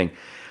same thing.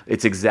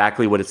 It's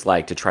exactly what it's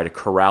like to try to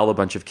corral a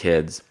bunch of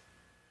kids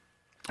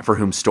for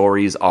whom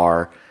stories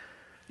are,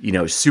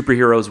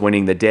 superheroes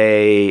winning the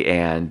day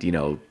and,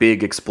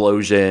 big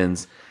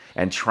explosions,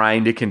 and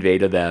trying to convey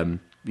to them,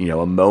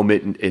 a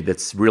moment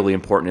that's really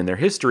important in their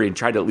history, and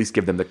try to at least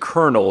give them the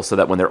kernel so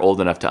that when they're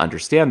old enough to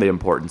understand the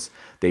importance,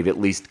 they've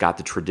at least got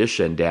the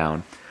tradition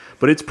down.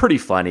 But it's pretty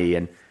funny.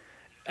 And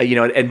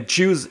and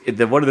Jews,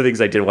 one of the things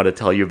I did want to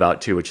tell you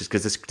about too, which is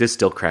because this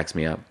still cracks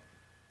me up,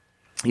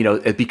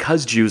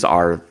 because Jews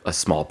are a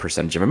small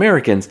percentage of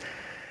Americans,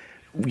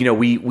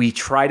 we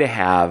try to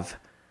have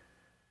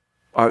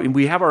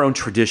we have our own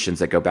traditions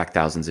that go back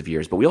thousands of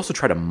years, but we also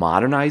try to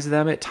modernize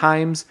them at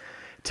times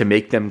to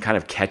make them kind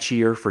of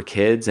catchier for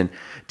kids. And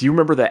do you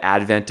remember the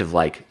advent of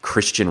like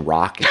Christian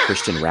rock and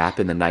Christian rap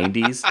in the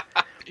 90s?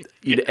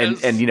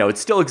 Yes. And it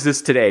still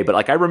exists today, but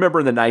like I remember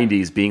in the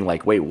 90s being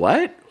like, wait,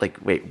 what? Like,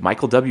 wait,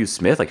 Michael W.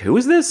 Smith? Like, who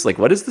is this? Like,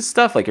 what is this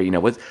stuff? Like, I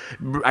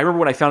remember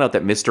when I found out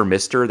that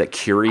Mr. that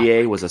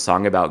Kyrie was a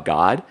song about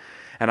God,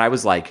 and I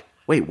was like,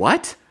 wait,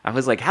 what? I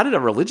was like, how did a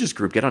religious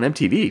group get on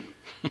MTV?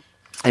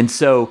 And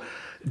so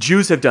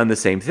Jews have done the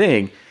same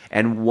thing.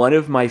 And one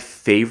of my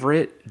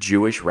favorite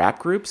Jewish rap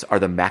groups are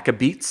the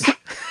Maccabees.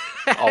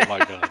 Oh my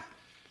God.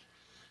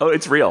 Oh,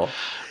 it's real.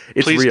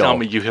 It's Please real. tell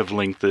me you have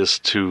linked this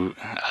to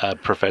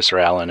Professor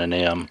Allen and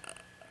M.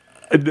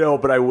 No,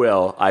 but I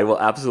will. I will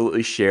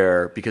absolutely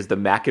share, because the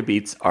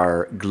Maccabees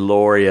are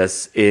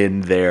glorious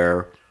in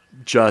their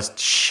just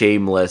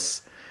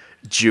shameless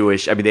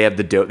Jewish. I mean, they have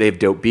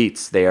dope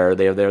beats. They're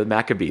the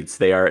Maccabees.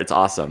 It's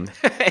awesome.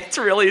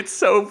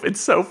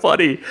 It's so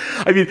funny.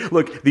 I mean,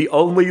 look, the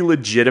only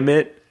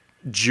legitimate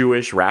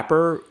Jewish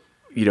rapper,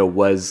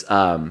 was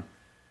oh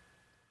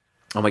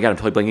my God, I'm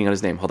totally blanking on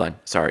his name. Hold on.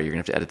 Sorry, you're gonna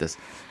have to edit this.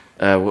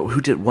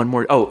 Who did one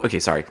more? Oh, okay,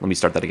 sorry. Let me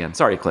start that again.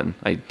 Sorry, Clinton.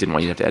 I didn't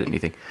want you to have to edit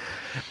anything.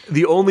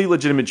 The only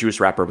legitimate Jewish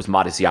rapper was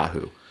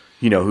Matisyahu,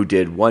 who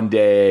did One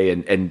Day,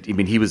 and I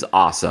mean, he was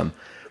awesome.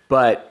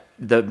 But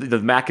the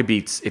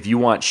Maccabees, if you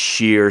want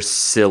sheer,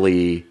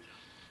 silly,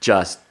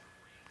 just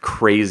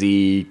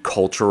crazy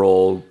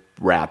cultural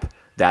rap,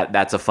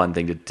 that's a fun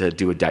thing to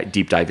do a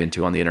deep dive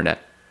into on the internet.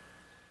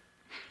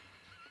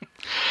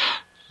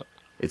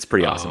 It's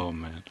pretty awesome. Oh,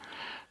 man.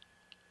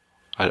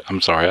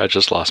 I'm sorry, I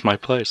just lost my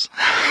place.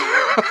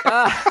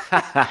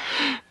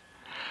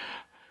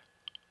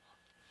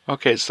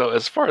 Okay, so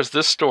as far as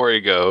this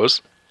story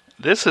goes,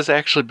 this has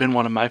actually been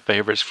one of my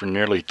favorites for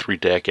nearly 3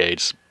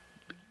 decades.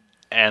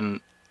 And,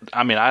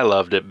 I mean, I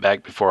loved it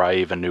back before I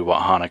even knew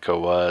what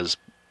Hanukkah was.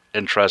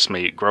 And trust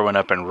me, growing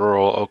up in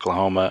rural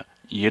Oklahoma,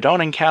 you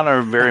don't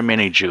encounter very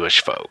many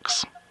Jewish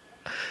folks.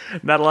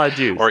 Not a lot of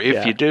Jews. Or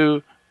if you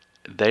do,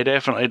 they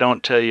definitely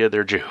don't tell you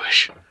they're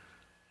Jewish.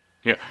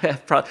 Yeah.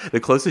 The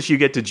closest you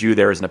get to Jew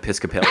there is an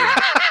Episcopalian.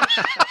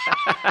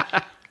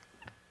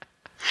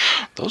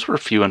 Those were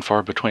few and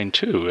far between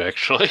too,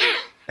 actually.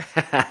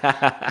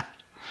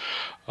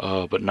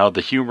 But no,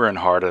 the humor and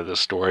heart of the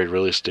story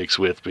really sticks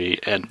with me.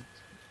 And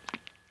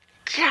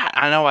God,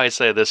 I know I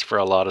say this for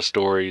a lot of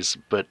stories,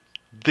 but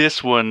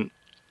this one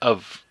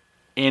of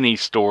any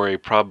story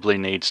probably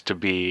needs to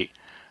be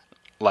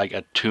like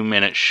a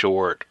 2-minute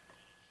short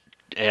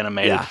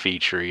animated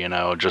feature,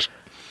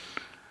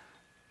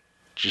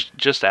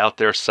 just out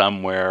there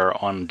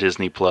somewhere on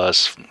Disney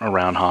Plus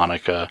around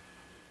Hanukkah,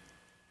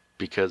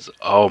 because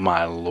oh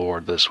my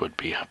Lord, this would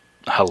be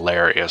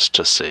hilarious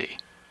to see.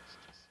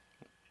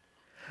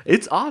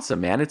 It's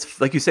awesome, man.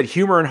 It's like you said,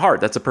 humor and heart.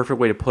 That's a perfect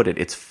way to put it.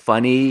 It's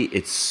funny.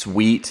 It's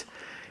sweet.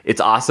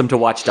 It's awesome to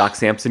watch Doc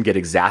Samson get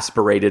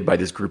exasperated by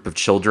this group of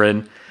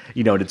children.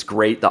 And it's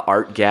great. The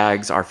art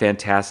gags are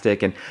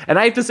fantastic. And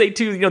I have to say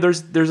too,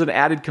 there's an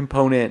added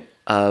component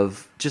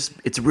of just,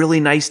 it's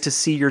really nice to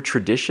see your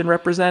tradition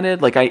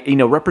represented. Like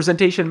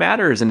representation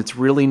matters, and it's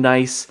really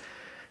nice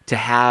to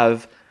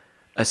have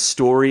a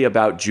story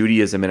about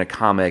Judaism in a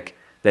comic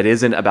that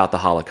isn't about the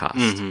Holocaust.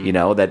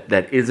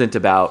 That isn't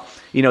about,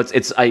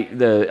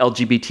 the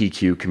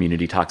LGBTQ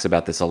community talks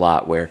about this a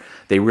lot, where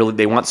they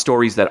want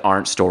stories that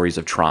aren't stories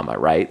of trauma,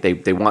 right?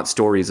 They want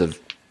stories of,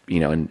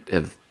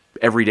 of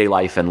everyday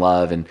life and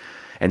love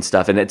and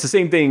stuff. And it's the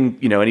same thing,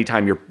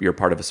 anytime you're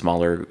part of a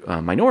smaller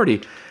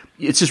minority,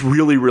 it's just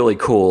really, really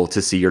cool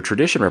to see your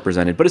tradition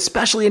represented, but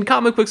especially in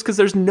comic books, because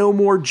there's no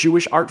more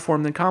Jewish art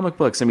form than comic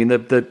books. I mean,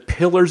 the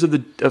pillars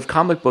of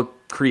comic book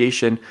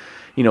creation,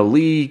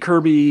 Lee,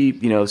 Kirby,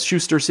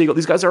 Schuster, Siegel,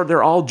 these guys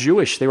they're all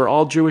Jewish. They were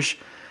all Jewish.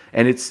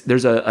 And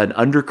there's an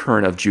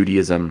undercurrent of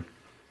Judaism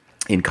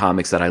in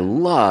comics that I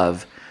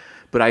love,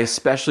 but I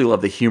especially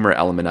love the humor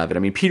element of it.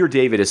 I mean, Peter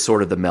David is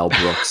sort of the Mel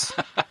Brooks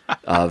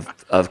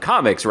of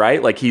comics,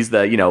 right? Like he's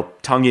the,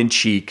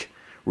 tongue-in-cheek,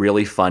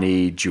 really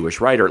funny Jewish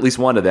writer, at least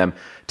one of them.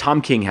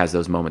 Tom King has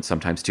those moments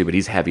sometimes too, but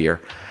he's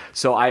heavier.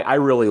 So I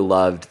really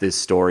loved this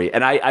story.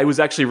 And I was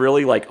actually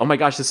really like, oh my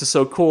gosh, this is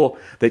so cool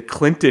that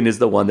Clinton is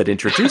the one that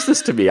introduced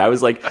this to me. I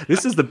was like, you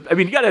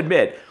got to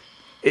admit,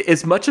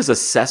 as much as a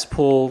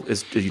cesspool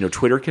as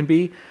Twitter can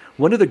be,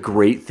 one of the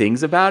great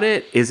things about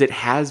it is it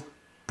has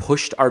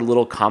pushed our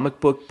little comic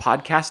book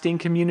podcasting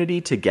community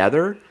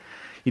together.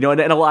 And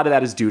a lot of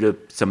that is due to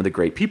some of the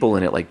great people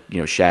in it, like,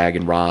 Shag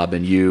and Rob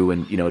and you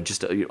and,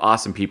 just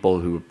awesome people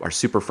who are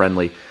super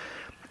friendly.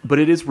 But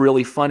it is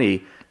really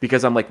funny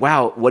because I'm like,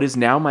 wow, what is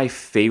now my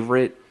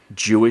favorite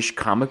Jewish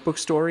comic book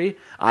story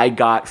I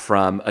got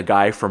from a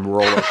guy from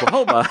rural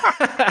Oklahoma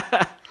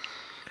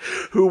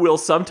who will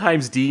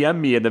sometimes DM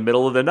me in the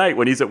middle of the night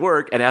when he's at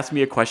work and ask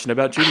me a question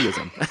about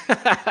Judaism.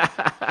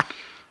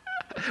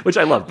 Which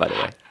I love, by the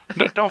way.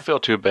 Don't feel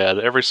too bad.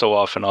 Every so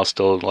often, I'll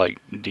still like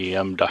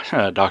DM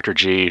Dr.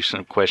 G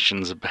some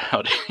questions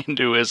about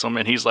Hinduism,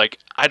 and he's like,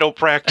 "I don't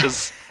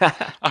practice.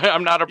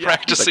 I'm not a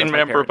practicing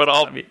member, but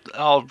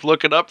I'll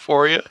look it up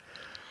for you."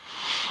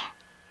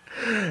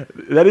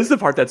 That is the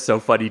part that's so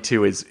funny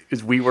too. Is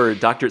we were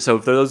Dr. So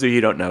for those of you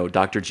who don't know,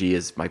 Dr. G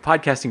is my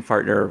podcasting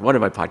partner, one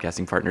of my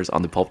podcasting partners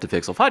on the Pulp to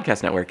Pixel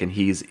podcast network, and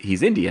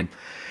he's Indian,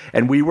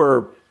 and we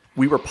were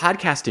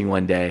podcasting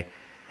one day.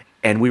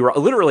 And we were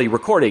literally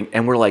recording,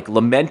 and we're like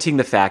lamenting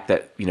the fact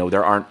that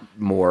there aren't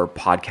more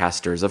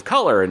podcasters of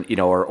color, and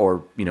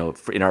or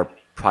in our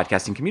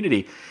podcasting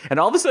community. And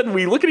all of a sudden,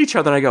 we look at each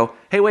other, and I go,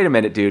 "Hey, wait a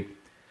minute, dude.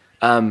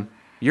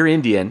 You're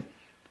Indian.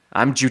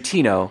 I'm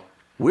Jutino.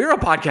 We're a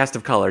podcast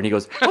of color." And he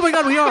goes, "Oh my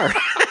God, we are!"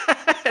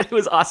 It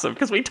was awesome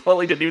because we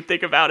totally didn't even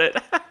think about it.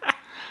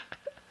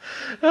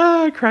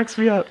 It cracks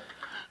me up.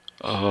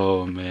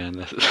 Oh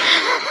man,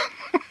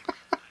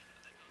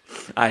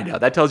 I know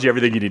that tells you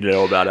everything you need to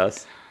know about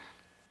us.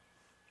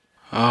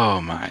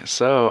 Oh my!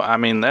 So I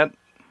mean that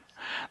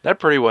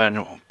pretty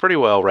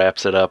well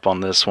wraps it up on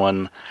this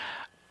one.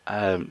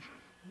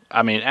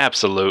 I mean,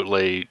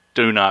 absolutely,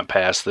 do not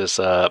pass this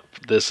up.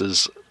 This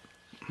is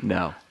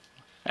no,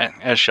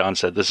 as Sean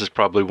said, this is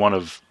probably one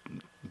of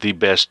the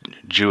best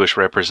Jewish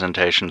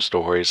representation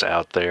stories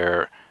out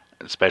there,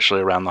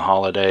 especially around the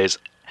holidays.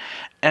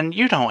 And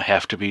you don't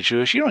have to be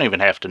Jewish. You don't even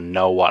have to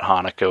know what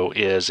Hanukkah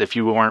is if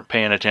you weren't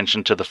paying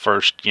attention to the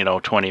first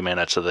 20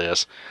 minutes of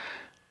this.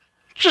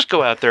 Just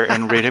go out there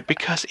and read it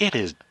because it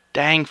is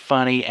dang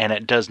funny and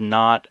it does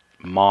not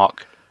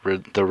mock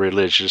the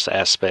religious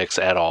aspects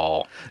at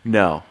all.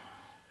 No,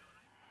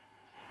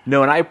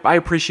 and I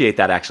appreciate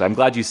that, actually. I'm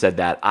glad you said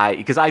that.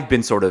 Because I've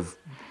been sort of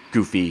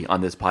goofy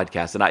on this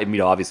podcast,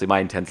 and obviously my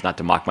intent's not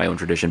to mock my own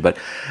tradition, but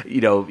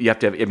you have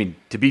to have,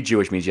 to be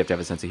Jewish means you have to have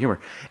a sense of humor.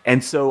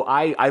 And so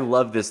I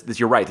love this.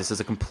 You're right. This is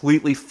a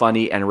completely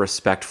funny and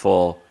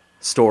respectful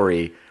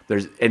story.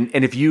 And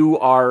if you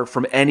are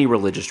from any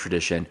religious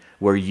tradition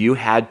where you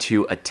had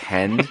to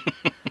attend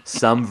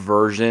some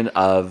version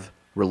of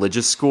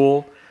religious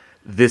school,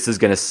 this is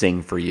going to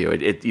sing for you.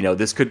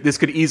 This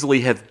could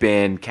easily have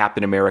been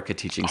Captain America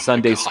teaching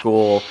Sunday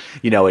school.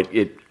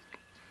 It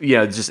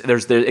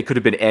could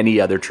have been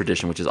any other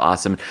tradition, which is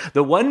awesome.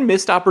 The one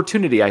missed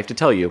opportunity I have to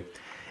tell you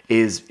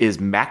is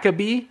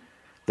Maccabee.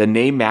 The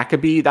name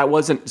Maccabee, that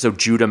wasn't so.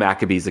 Judah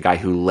Maccabee is the guy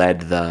who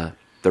led the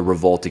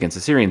revolt against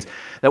the Syrians.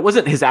 That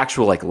wasn't his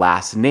actual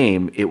last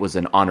name. It was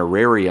an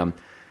honorarium,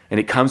 and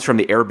it comes from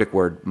the Arabic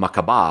word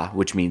Makkabah,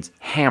 which means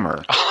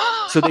hammer.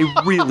 So they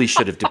really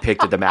should have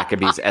depicted the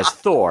Maccabees as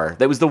Thor.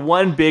 That was the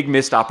one big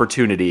missed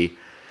opportunity,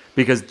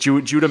 because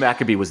Judah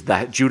Maccabee was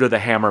Judah the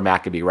Hammer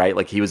Maccabee, right?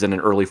 Like he was in an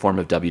early form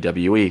of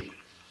WWE.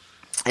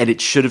 And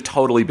it should have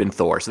totally been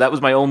Thor. So that was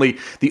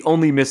the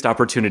only missed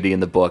opportunity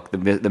in the book,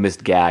 the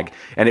missed gag.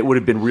 And it would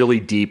have been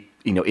really deep,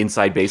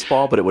 inside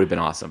baseball, but it would have been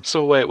awesome.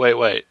 So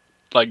wait.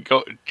 Like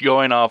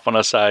going off on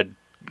a side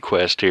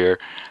quest here,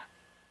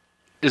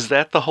 is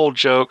that the whole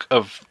joke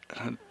of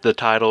the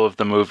title of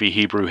the movie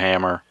Hebrew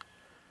Hammer?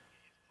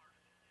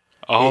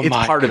 Oh, it's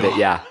my part God. of it,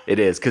 yeah. It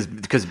is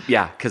because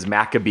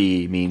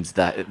Maccabee means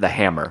the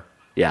hammer,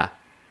 yeah.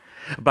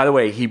 By the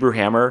way, Hebrew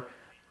Hammer,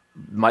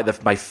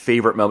 my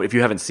favorite moment. If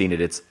you haven't seen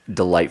it, it's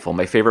delightful.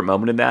 My favorite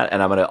moment in that,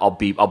 and I'll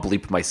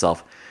bleep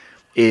myself,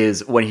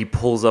 is when he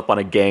pulls up on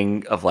a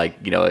gang of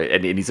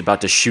and he's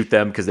about to shoot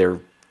them because they're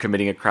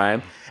committing a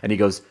crime, and he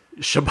goes,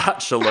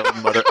 "Shabbat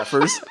shalom, mother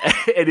effers."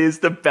 It is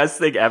the best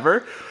thing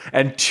ever.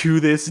 And to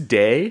this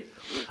day,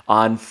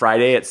 on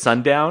Friday at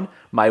sundown,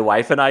 my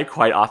wife and I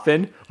quite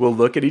often will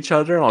look at each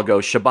other and I'll go,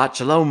 "Shabbat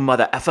shalom,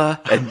 mother effer,"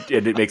 and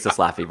it makes us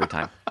laugh every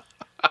time.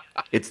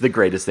 It's the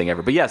greatest thing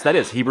ever. But yes, that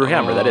is Hebrew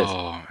Hammer. That is.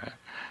 Man.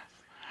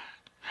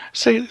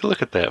 See,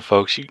 look at that,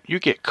 folks. You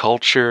get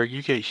culture,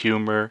 you get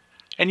humor,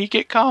 and you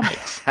get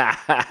comics.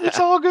 It's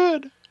all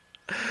good.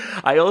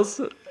 I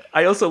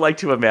also like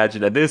to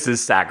imagine, and this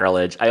is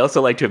sacrilege, I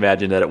also like to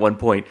imagine that at one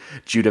point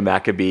Judah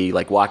Maccabee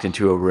walked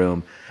into a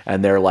room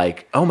and they're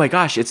like, "Oh my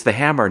gosh, it's the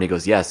hammer." And he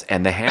goes, "Yes,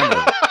 and the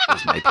hammer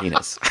is my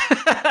penis."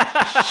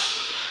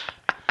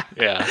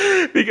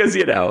 Yeah. Because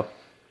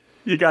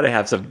you got to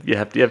have some, you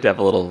have to have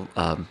a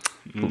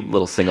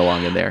little sing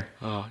along in there.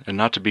 And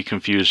not to be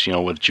confused,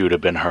 with Judah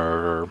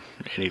Ben-Hur or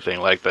anything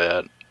like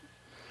that.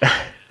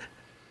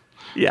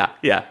 Yeah.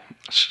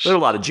 There's a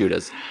lot of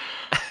Judahs.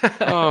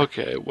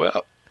 Okay,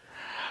 well,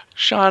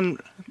 Sean,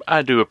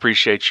 I do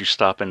appreciate you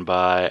stopping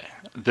by.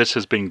 This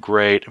has been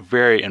great,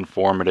 very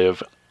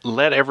informative.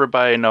 Let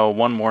everybody know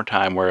one more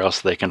time where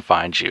else they can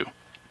find you.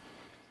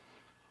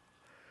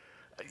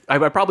 I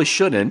probably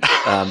shouldn't,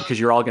 because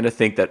you're all going to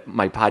think that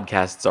my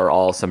podcasts are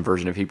all some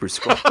version of Hebrew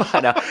School.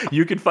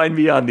 You can find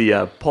me on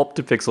the Pulp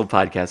to Pixel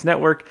podcast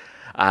network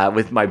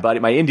with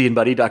my Indian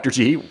buddy, Dr.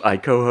 G. I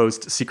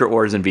co-host Secret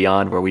Wars and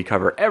Beyond, where we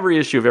cover every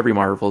issue of every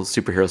Marvel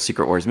Superhero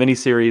Secret Wars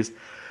miniseries.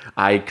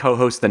 I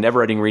co-host the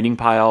Never Ending Reading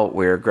Pile,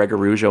 where Greg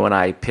Arujo and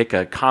I pick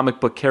a comic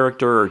book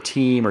character or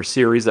team or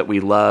series that we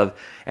love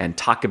and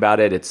talk about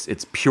it.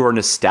 It's pure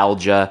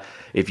nostalgia.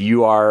 If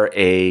you are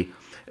a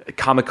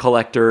comic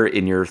collector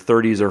in your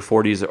 30s or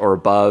 40s or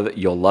above,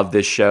 you'll love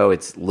this show.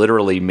 It's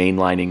literally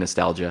mainlining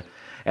nostalgia.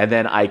 And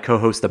then I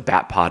co-host the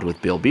Bat Pod with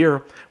Bill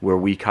Beer, where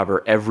we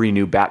cover every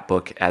new Bat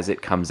book as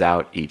it comes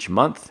out each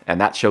month.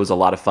 And that show's a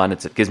lot of fun.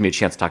 It gives me a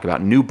chance to talk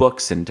about new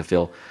books and to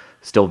feel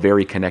still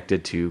very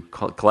connected to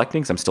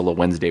collecting. So I'm still a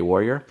Wednesday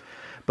warrior.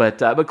 But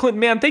Clinton,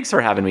 man, thanks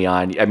for having me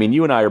on. I mean,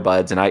 you and I are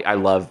buds, and I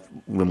love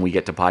when we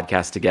get to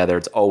podcast together.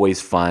 It's always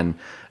fun.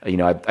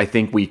 I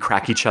think we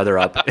crack each other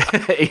up,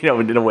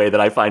 in a way that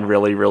I find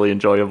really, really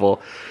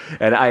enjoyable.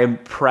 And I am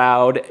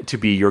proud to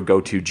be your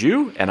go-to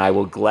Jew, and I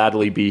will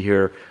gladly be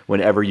here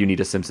whenever you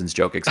need a Simpsons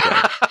joke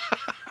explained.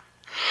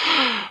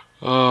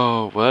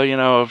 Oh,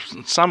 well,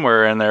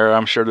 somewhere in there,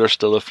 I'm sure there's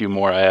still a few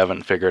more I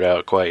haven't figured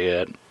out quite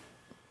yet.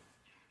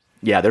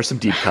 Yeah, there's some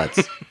deep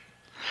cuts.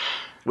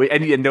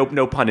 And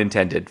no pun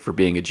intended for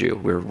being a Jew.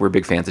 We're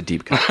big fans of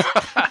deep cuts.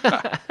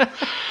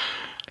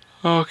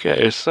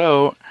 Okay,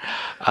 so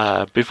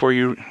before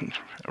you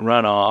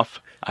run off,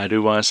 I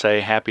do want to say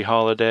happy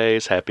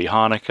holidays, happy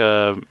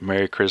Hanukkah,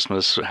 Merry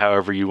Christmas,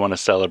 however you want to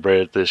celebrate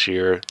it this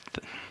year.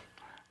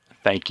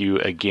 Thank you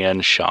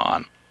again,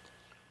 Sean.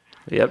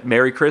 Yep,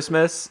 Merry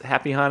Christmas,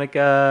 happy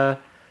Hanukkah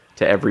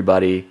to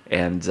everybody.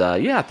 And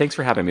thanks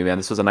for having me, man.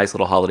 This was a nice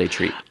little holiday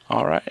treat.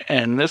 All right,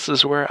 and this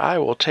is where I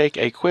will take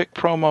a quick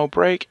promo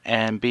break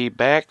and be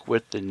back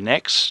with the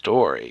next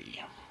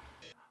story.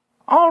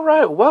 All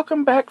right,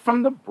 welcome back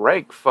from the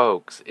break,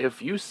 folks.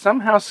 If you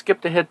somehow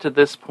skipped ahead to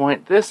this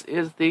point, this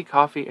is the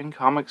Coffee and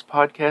Comics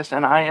podcast,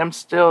 and I am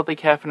still the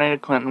caffeinated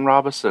Clinton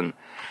Robinson.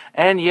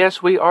 And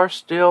yes, we are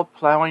still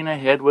plowing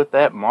ahead with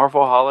that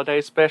Marvel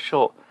Holiday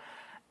Special.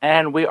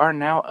 And we are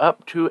now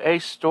up to a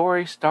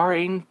story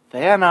starring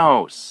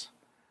Thanos.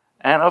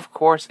 And of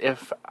course,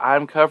 if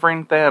I'm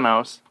covering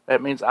Thanos,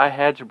 that means I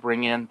had to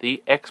bring in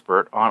the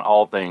expert on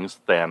all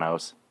things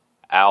Thanos,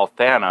 Al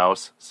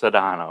Thanos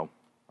Sedano.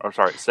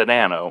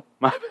 Sedano.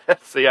 My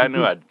bad. See, I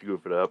knew I'd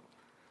goof it up.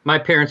 My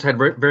parents had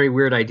very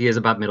weird ideas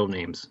about middle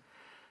names.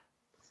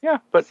 Yeah,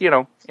 but,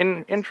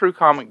 in true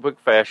comic book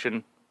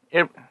fashion,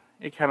 it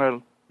kind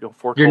of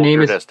foretold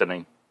your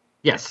destiny.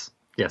 Yes,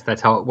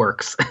 that's how it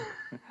works.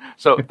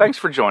 So, thanks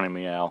for joining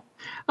me, Al.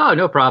 Oh,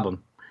 no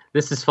problem.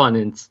 This is fun,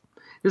 and this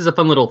is a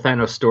fun little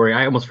Thanos story.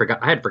 I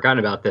had forgotten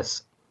about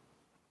this.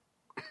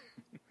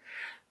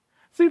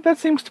 See, that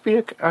seems to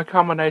be a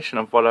combination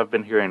of what I've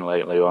been hearing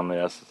lately on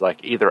this. It's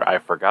like either I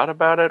forgot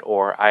about it,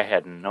 or I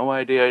had no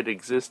idea it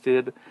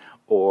existed,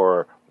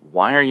 or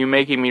why are you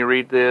making me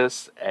read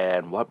this,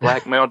 and what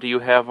blackmail do you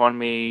have on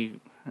me?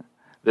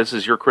 This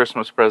is your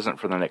Christmas present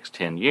for the next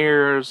 10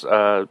 years,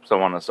 so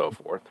on and so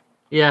forth.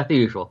 Yeah, the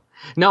usual.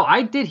 No,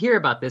 I did hear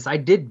about this. I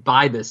did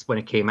buy this when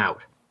it came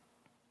out.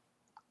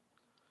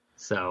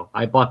 So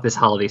I bought this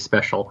holiday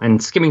special,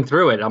 and skimming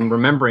through it, I'm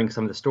remembering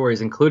some of the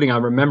stories, including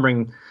I'm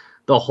remembering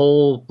the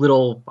whole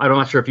little, I'm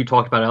not sure if you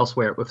talked about it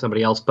elsewhere with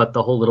somebody else, but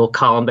the whole little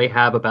column they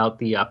have about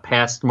the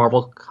past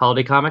Marvel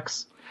holiday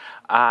comics.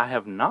 I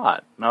have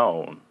not.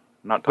 No,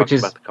 not talking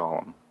about the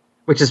column.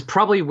 Which is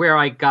probably where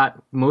I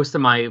got most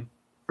of my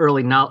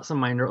early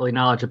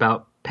knowledge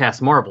about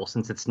past Marvel,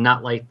 since it's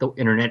not like the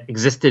internet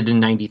existed in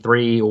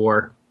 93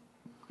 or,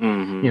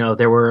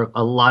 there were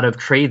a lot of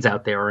trades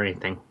out there or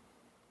anything.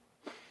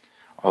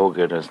 Oh,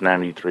 goodness,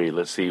 93.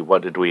 Let's see,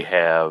 what did we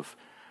have?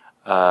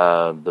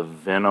 The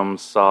Venom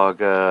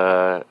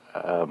saga,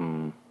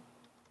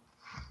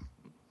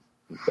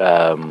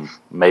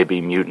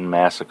 maybe Mutant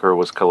Massacre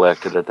was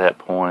collected at that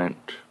point.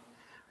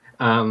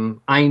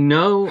 I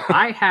know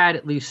I had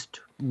at least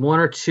one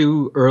or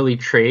two early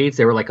trades.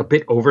 They were like a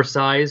bit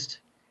oversized.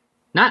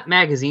 Not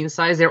magazine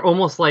size. They're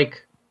almost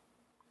like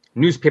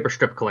newspaper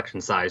strip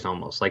collection size,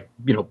 almost. Like,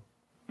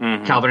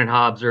 Calvin and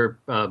Hobbes or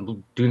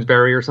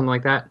Doonesbury or something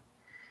like that.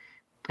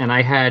 And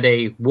I had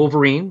a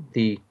Wolverine,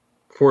 the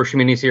 4-issue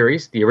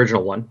miniseries, the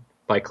original one,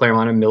 by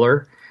Claremont and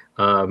Miller.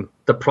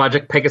 The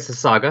Project Pegasus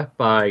Saga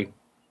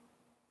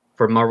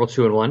for Marvel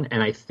 2-in-1.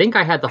 And I think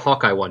I had the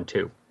Hawkeye one,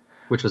 too,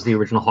 which was the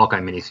original Hawkeye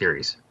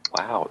miniseries.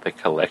 Wow, they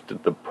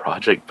collected the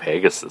Project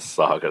Pegasus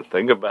Saga.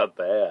 Think about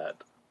that.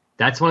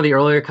 That's one of the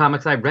earlier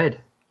comics I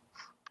read.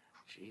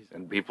 Jeez,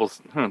 and people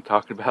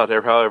talking about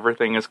how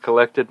everything is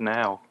collected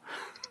now.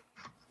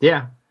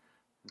 Yeah.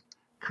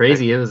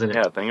 Crazy, isn't it?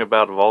 Yeah, think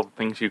about all the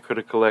things you could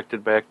have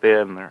collected back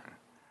then.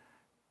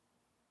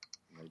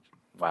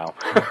 Wow.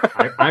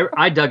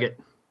 I dug it.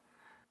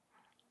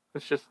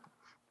 It's just,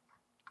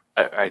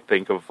 I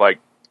think of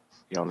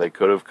they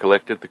could have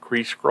collected the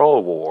Kree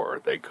Skrull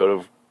War. They could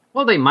have.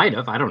 Well, they might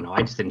have. I don't know.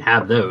 I just didn't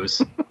have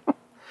those.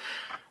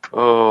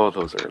 Oh,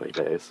 those early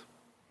days.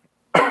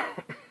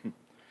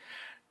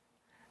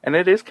 And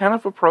it is kind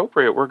of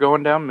appropriate. We're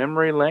going down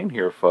memory lane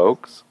here,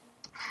 folks.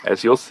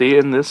 As you'll see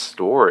in this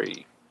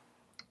story.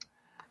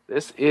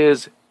 This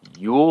is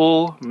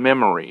Yule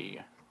Memory,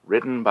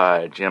 written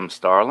by Jim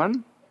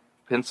Starlin,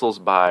 pencils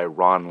by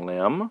Ron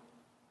Lim,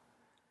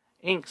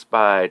 inks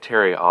by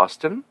Terry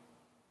Austin,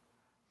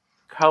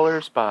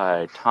 colors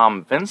by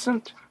Tom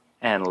Vincent,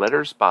 and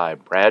letters by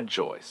Brad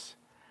Joyce.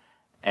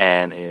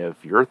 And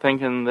if you're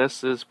thinking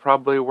this is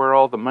probably where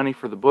all the money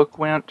for the book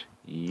went,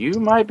 You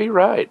might be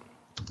right.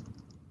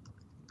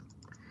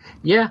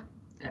 Yeah.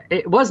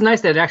 It was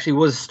nice that it actually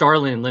was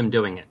Starlin and Lim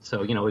doing it.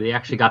 So, they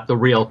actually got the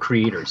real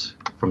creators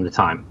from the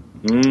time.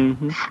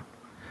 Mm-hmm.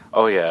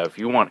 Oh, yeah, if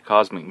you want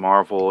Cosmic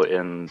Marvel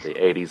in the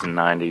 80s and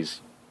 90s,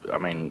 I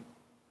mean,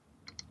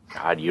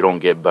 God, you don't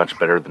get much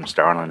better than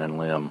Starlin and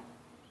Lim.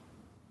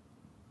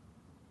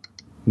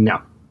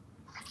 No.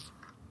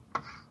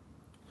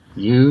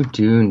 You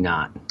do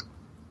not.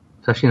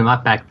 Especially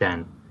not back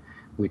then,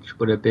 which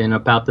would have been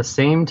about the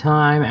same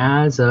time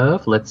as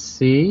of, let's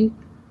see,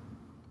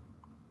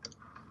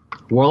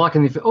 Warlock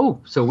and the... Oh,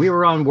 so we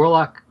were on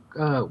Warlock...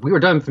 we were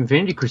done with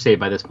Infinity Crusade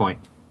by this point.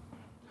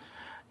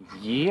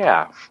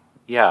 Yeah.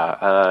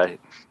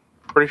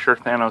 Pretty sure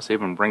Thanos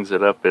even brings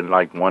it up in,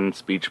 like, one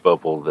speech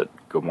bubble that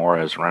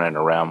Gamora is running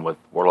around with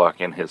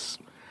Warlock in his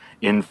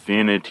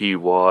Infinity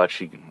Watch.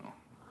 He,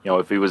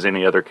 if he was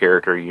any other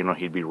character,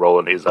 he'd be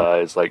rolling his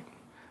eyes, like,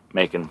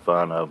 making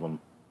fun of him.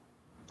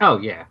 Oh,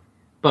 yeah.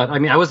 But, I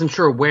mean, I wasn't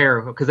sure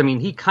where, because, I mean,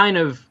 he kind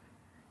of...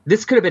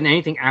 This could have been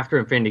anything after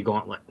Infinity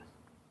Gauntlet.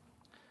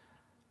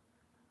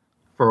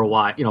 For a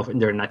while,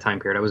 during that time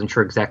period. I wasn't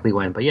sure exactly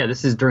when. But, yeah,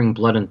 this is during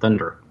Blood and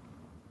Thunder.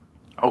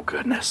 Oh,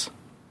 goodness.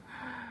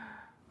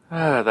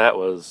 That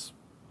was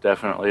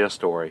definitely a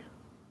story.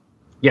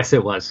 Yes,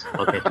 it was.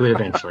 Okay, to it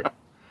eventually.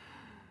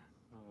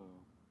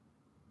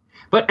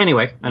 But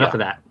anyway, enough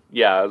of that.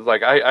 Yeah, it's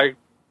like I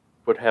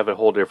would have a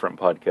whole different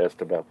podcast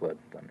about Blood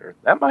and Thunder.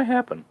 That might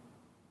happen.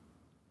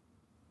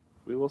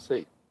 We will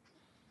see.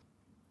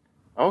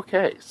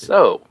 Okay,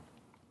 so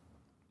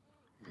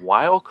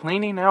while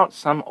cleaning out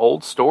some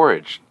old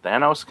storage,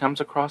 Thanos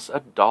comes across a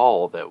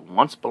doll that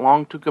once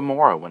belonged to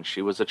Gamora when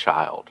she was a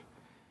child.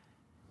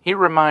 He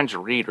reminds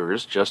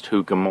readers just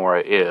who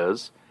Gamora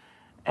is,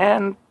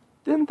 and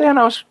then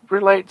Thanos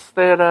relates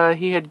that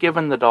he had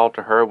given the doll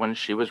to her when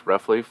she was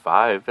roughly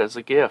 5 as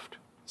a gift,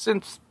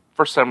 since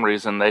for some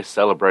reason they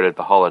celebrated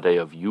the holiday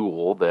of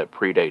Yule that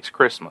predates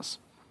Christmas.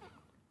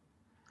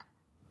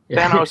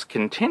 Thanos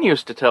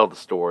continues to tell the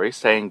story,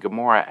 saying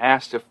Gamora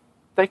asked if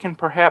they can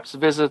perhaps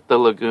visit the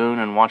lagoon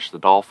and watch the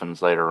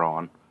dolphins later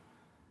on.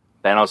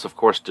 Thanos, of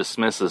course,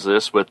 dismisses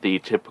this with the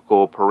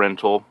typical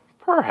parental,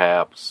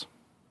 perhaps.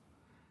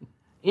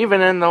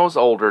 Even in those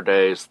older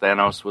days,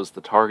 Thanos was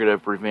the target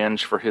of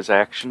revenge for his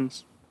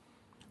actions.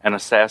 An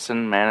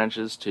assassin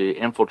manages to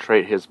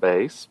infiltrate his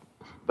base,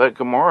 but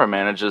Gamora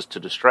manages to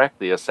distract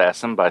the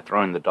assassin by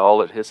throwing the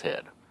doll at his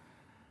head.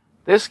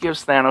 This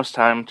gives Thanos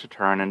time to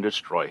turn and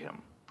destroy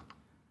him.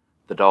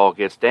 The doll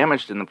gets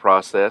damaged in the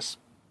process,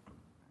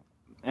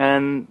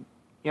 and,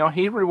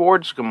 he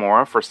rewards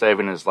Gamora for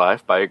saving his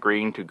life by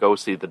agreeing to go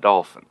see the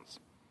dolphins.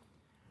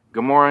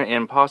 Gamora,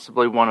 in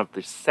possibly one of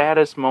the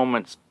saddest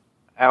moments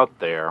out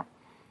there,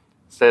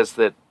 says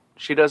that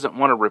she doesn't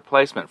want a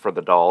replacement for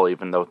the doll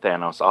even though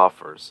Thanos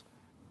offers,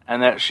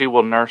 and that she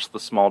will nurse the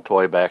small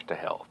toy back to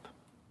health.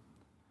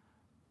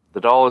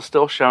 The doll is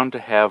still shown to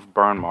have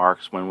burn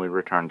marks when we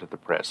return to the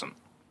present.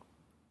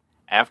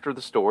 After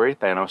the story,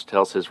 Thanos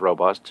tells his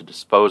robots to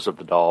dispose of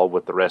the doll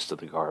with the rest of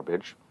the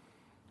garbage,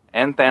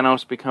 and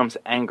Thanos becomes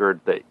angered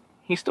that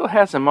he still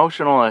has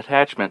emotional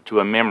attachment to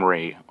a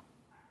memory,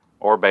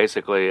 or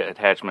basically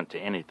attachment to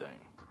anything.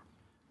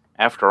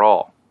 After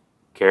all,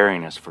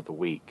 caring is for the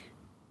weak,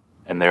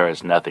 and there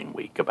is nothing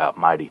weak about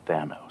mighty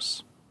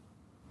Thanos.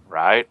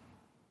 Right?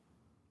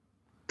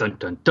 Dun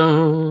dun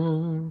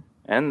dun!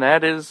 And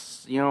that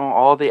is,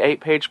 all the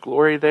 8-page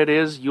glory that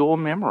is Yule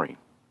Memory.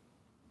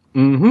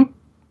 Mm-hmm.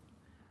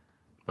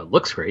 It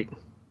looks great.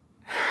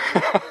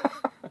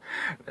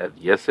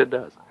 Yes, it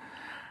does.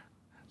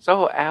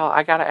 So, Al,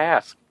 I gotta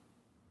ask,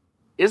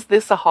 is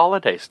this a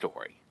holiday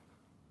story?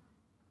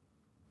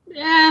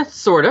 Yeah,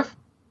 sort of.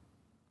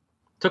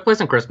 Took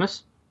place on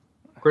Christmas.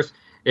 Of course,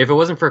 if it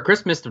wasn't for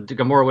Christmas,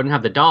 Gamora wouldn't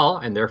have the doll,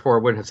 and therefore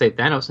wouldn't have saved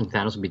Thanos, and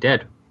Thanos would be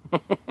dead.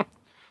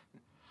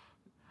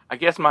 I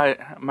guess my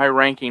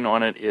ranking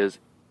on it is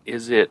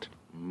it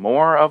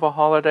more of a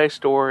holiday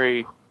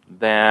story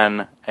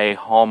than a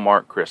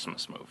Hallmark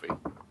Christmas movie?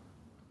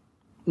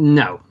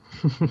 No.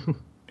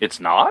 It's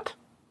not?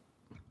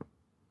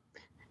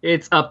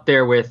 It's up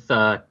there with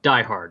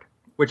Die Hard,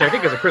 which I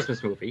think is a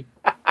Christmas movie.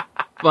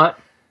 But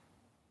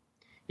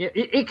yeah,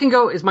 it can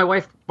go, as my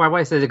wife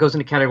says, it goes in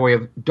the category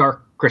of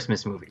dark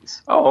Christmas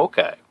movies. Oh,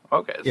 okay.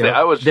 See,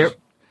 I was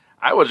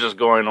just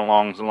going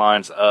along the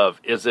lines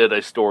of, is it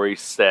a story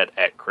set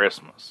at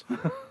Christmas?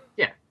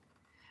 Yeah.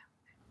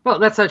 Well,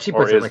 that's how she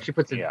puts it. Like, she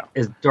puts it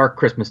as dark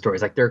Christmas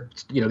stories. Like, they're,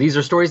 these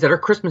are stories that are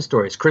Christmas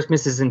stories.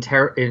 Christmas is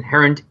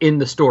inherent in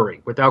the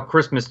story. Without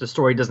Christmas, the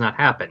story does not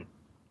happen.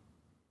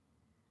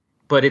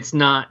 But it's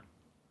not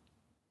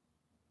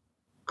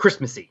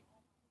Christmassy.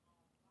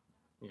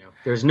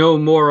 There's no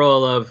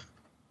moral of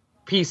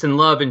peace and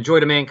love and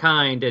joy to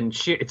mankind, and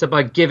it's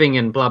about giving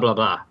and blah, blah,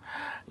 blah.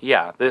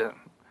 Yeah.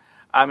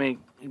 I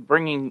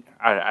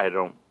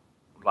don't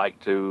like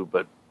to,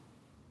 but,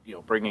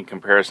 bringing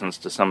comparisons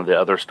to some of the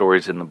other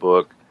stories in the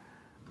book,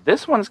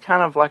 this one's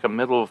kind of like a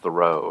middle of the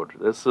road.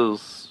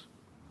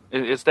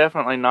 It's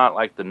definitely not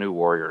like the New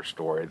Warrior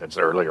story that's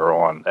earlier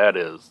on. That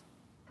is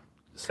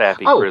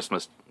sappy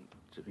Christmas,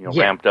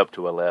 ramped up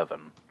to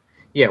 11.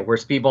 Yeah, where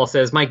Speedball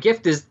says, "My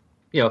gift is,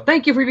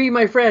 thank you for being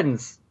my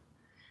friends."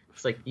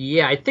 It's like,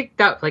 yeah, I think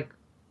that,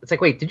 it's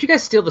like, wait, did you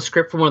guys steal the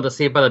script from one of the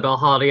Saved by the Bell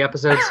holiday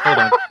episodes? Hold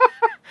on.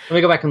 Let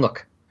me go back and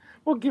look.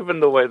 Well, given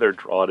the way they're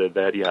drawn in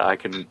that, yeah, I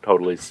can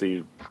totally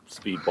see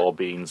Speedball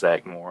being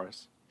Zach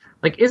Morris.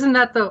 Like, isn't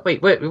that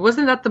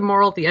wasn't that the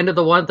moral at the end of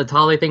the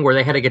holiday thing where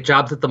they had to get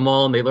jobs at the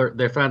mall and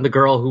they found the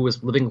girl who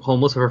was living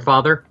homeless with her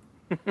father?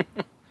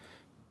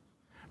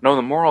 No,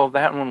 the moral of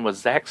that one was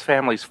Zach's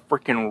family's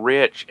freaking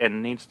rich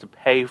and needs to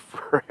pay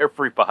for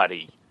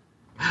everybody.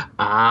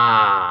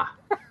 Ah.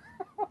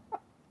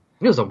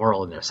 There's a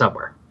moral in there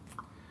somewhere.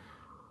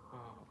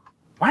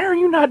 Why are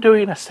you not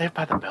doing a Saved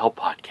by the Bell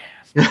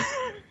podcast?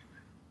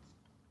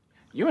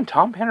 You and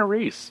Tom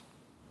Panarese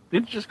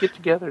didn't just get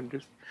together and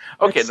just...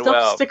 Okay, that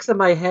stuff sticks in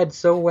my head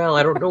so well.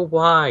 I don't know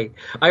why.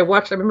 I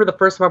remember the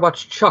first time I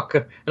watched Chuck,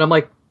 and I'm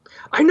like,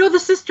 I know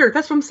the sister.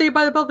 That's from Saved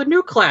by the Bell, the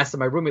new class. And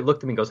my roommate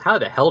looked at me and goes, how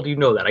the hell do you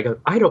know that? I go,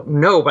 I don't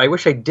know, but I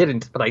wish I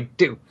didn't, but I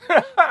do.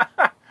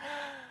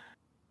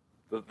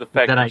 the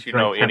fact that you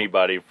know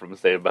anybody from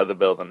Saved by the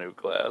Bell, the new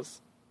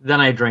class.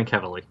 Then I drank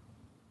heavily.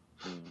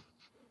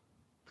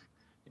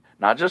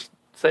 Not just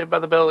Saved by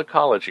the Bell, the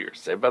college years.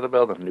 Saved by the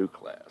Bell, the new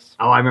class.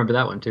 Oh, I remember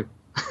that one, too.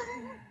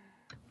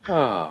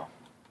 Oh.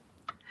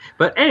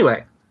 But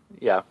anyway.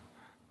 Yeah.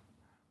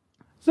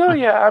 So,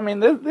 yeah, I mean,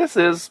 this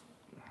is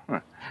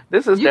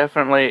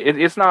definitely...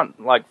 It's not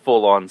like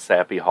full-on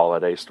sappy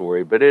holiday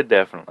story, but it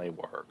definitely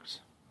works.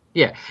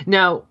 Yeah.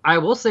 Now, I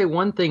will say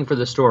one thing for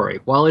the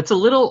story. While it's a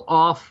little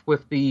off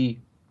with the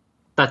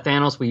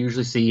Thanos we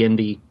usually see in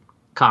the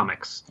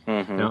comics.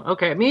 Mm-hmm.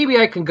 Okay, maybe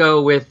I can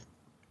go with...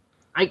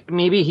 it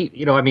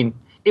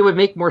would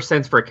make more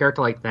sense for a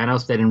character like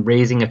Thanos that in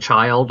raising a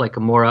child like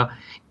Gamora,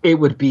 it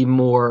would be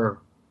more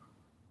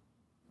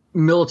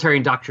military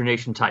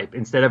indoctrination type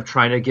instead of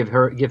trying to give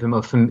her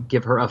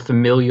a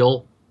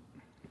familial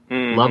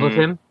love of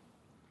him,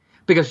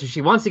 because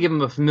she wants to give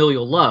him a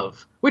familial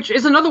love, which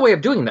is another way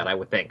of doing that, I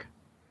would think.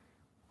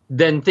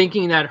 Then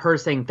thinking that her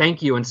saying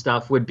thank you and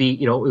stuff would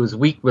be, it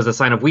was a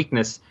sign of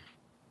weakness,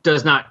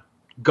 does not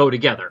go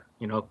together.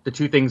 The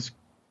two things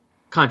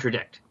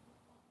contradict.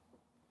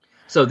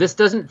 So this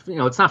doesn't,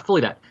 it's not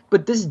fully that.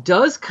 But this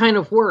does kind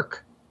of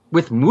work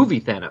with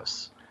movie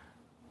Thanos.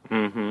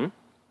 Mm-hmm.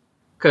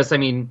 Because,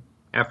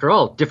 after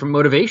all, different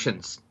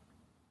motivations.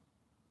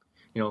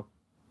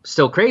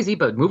 Still crazy,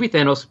 but movie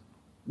Thanos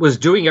was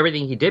doing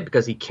everything he did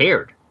because he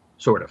cared,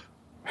 sort of.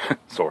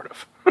 Sort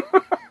of.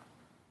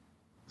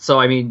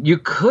 So, you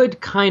could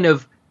kind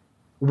of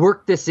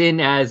work this in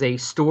as a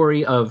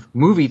story of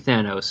movie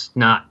Thanos,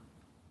 not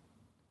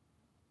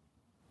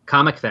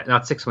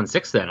not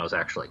 616 Thanos,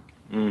 actually.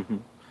 Mm-hmm.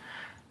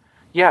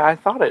 Yeah, I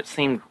thought it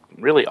seemed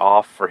really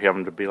off for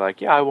him to be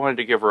like, yeah, I wanted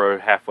to give her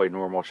a halfway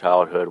normal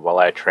childhood while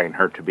I train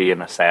her to be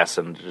an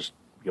assassin, to just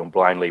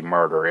blindly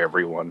murder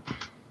everyone.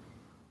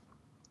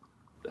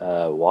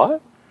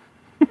 What?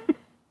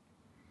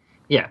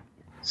 Yeah.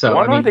 So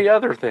one or the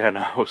other,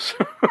 Thanos.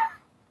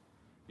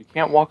 You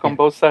can't walk on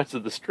both sides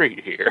of the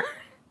street here.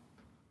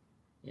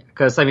 Yeah,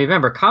 because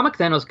remember, Comic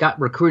Thanos got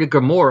recruited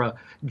Gamora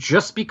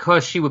just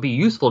because she would be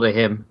useful to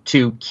him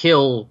to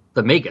kill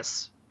the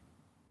Magus.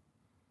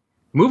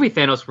 Movie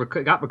Thanos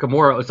got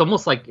Gamora. It's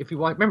almost like if you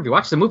watch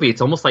the movie,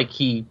 it's almost like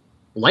he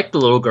liked the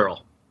little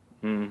girl.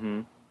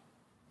 Mm-hmm.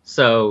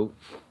 So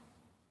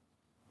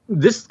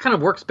this kind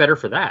of works better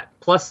for that.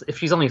 Plus, if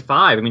she's only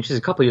 5, she's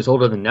a couple years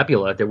older than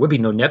Nebula. There would be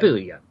no Nebula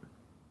yet.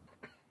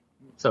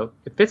 So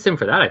it fits in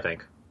for that, I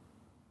think.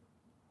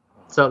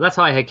 So that's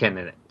how I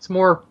headcanon it. It's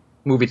more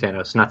movie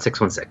Thanos, not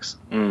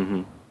 616.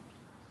 Mm-hmm.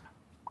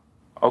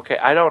 Okay,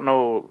 I don't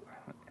know,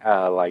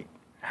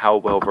 how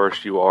well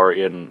versed you are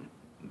in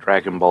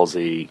Dragon Ball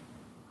Z,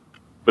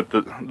 but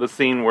the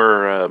scene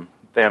where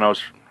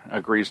Thanos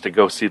agrees to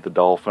go see the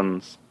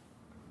dolphins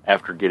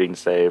after getting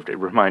saved, it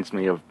reminds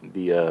me of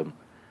the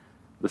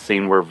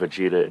scene where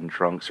Vegeta and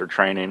Trunks are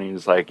training. And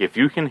he's like, "If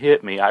you can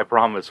hit me, I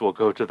promise we'll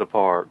go to the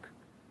park."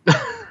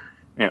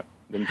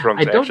 Then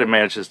Trunks actually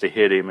manages to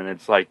hit him, and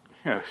it's like,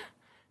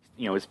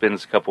 he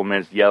spends a couple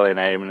minutes yelling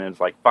at him, and it's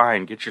like,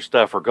 "Fine, get your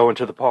stuff. We're going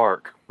to the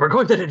park. We're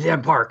going to the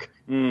damn park."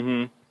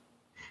 Mm-hmm.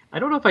 I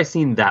don't know if I've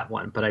seen that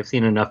one, but I've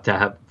seen enough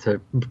to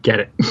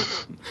get it.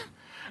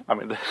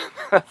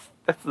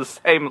 That's the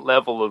same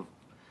level of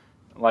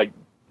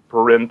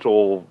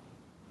parental,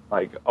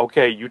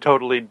 okay, you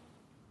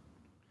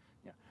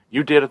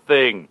did a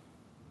thing.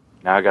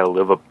 Now I got to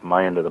live up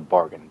my end of the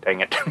bargain. Dang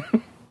it!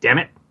 Damn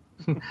it!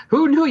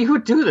 Who knew you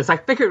would do this? I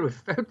figured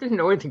I didn't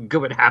know anything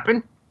good would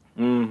happen.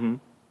 Mm-hmm.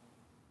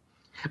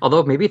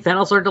 Although maybe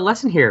Thanos learned a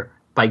lesson here.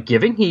 By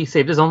giving, he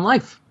saved his own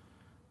life.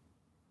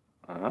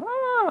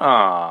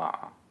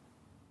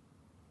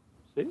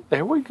 See,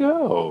 there we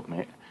go.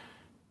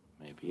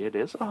 Maybe it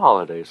is a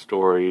holiday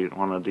story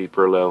on a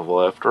deeper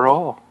level after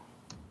all.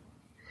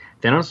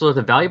 Thanos learned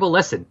a valuable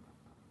lesson.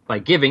 By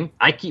giving,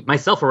 I keep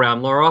myself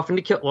around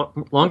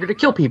longer to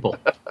kill people.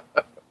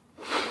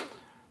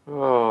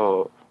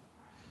 Oh,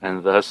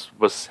 and thus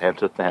was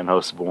Santa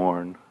Thanos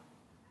born.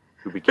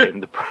 who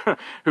became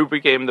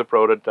the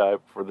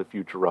prototype for the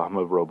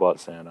Futurama robot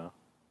Santa.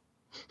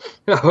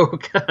 Oh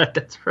God,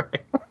 that's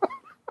right.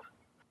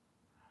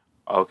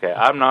 Okay,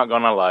 I'm not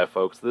gonna lie,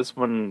 folks. This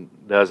one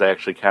does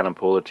actually kind of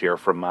pull a tear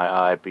from my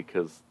eye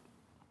because,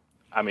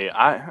 I mean,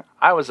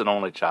 I was an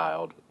only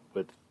child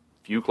with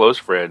few close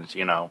friends,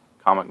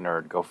 comic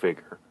nerd, go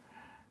figure,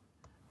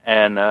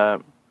 and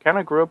kind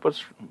of grew up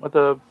with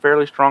a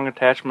fairly strong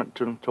attachment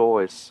to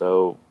toys.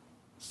 So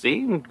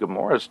seeing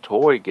Gamora's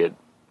toy get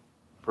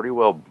pretty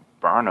well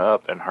burned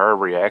up and her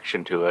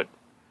reaction to it,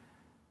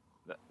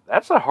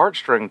 that's a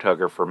heartstring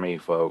tugger for me,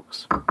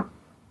 folks.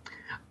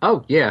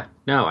 Oh, yeah.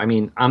 No, I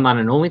mean, I'm not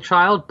an only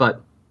child,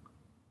 but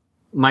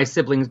none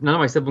of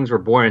my siblings were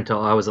born until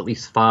I was at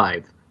least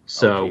 5.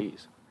 So,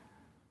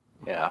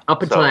 yeah.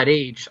 Up until that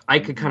age, I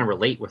could kind of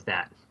relate with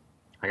that.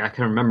 Like, I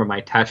can remember my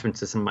attachments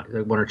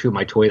to one or two of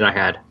my toys I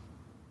had.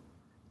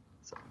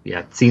 So,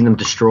 yeah, seeing them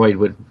destroyed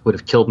would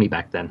have killed me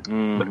back then.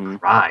 I would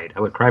have cried.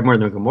 I would cry more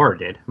than Gamora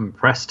did. I'm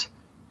impressed.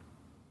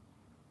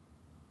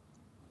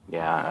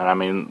 Yeah, and I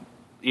mean,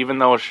 even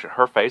though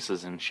her face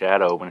is in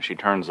shadow, when she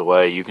turns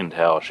away, you can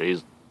tell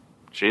she's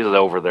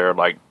over there,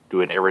 like,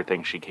 doing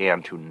everything she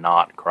can to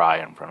not cry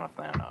in front of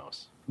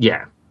Thanos.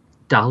 Yeah.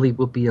 Dolly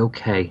will be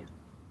okay.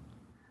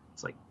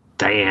 It's like,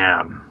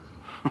 damn.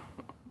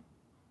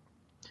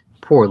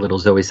 Poor little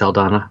Zoe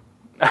Saldana.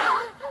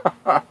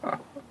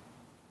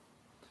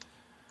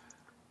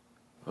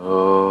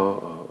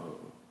 Oh.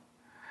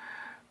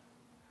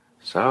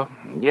 So,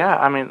 yeah,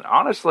 I mean,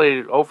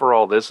 honestly,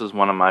 overall, this is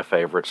one of my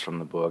favorites from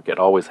the book. It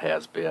always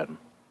has been.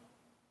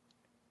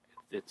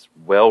 It's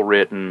well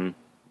written.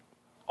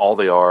 All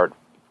the art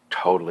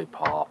totally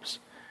pops.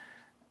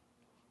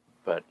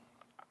 But,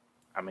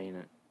 I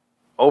mean,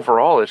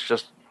 overall, it's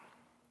just...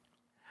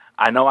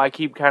 I know I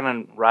keep kind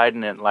of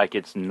riding it like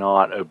it's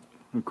not a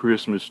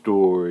Christmas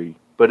story,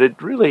 but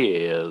it really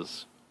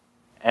is.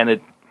 And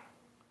it...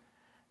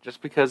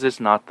 Just because it's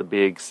not the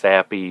big,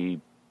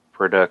 sappy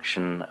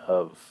production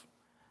of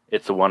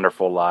It's a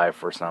Wonderful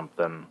Life or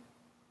something,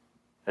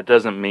 it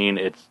doesn't mean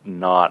it's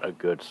not a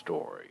good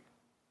story.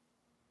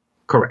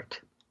 Correct.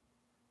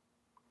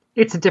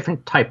 It's a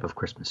different type of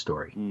Christmas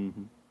story.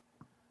 Mm-hmm.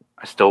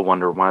 I still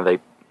wonder why they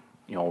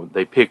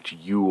picked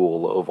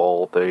Yule of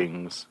all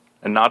things.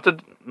 And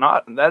that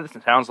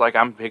sounds like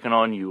I'm picking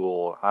on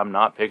Yule. I'm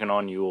not picking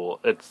on Yule.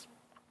 It's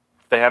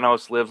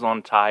Thanos lives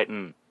on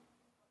Titan.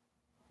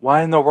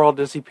 Why in the world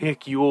does he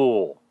pick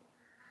Yule?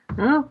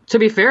 Well, to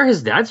be fair,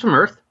 his dad's from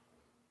Earth.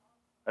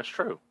 That's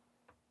true.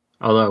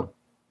 Although,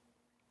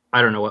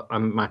 I don't know.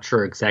 I'm not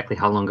sure exactly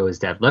how long ago his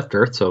dad left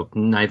Earth, so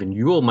not even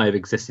Yule might have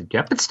existed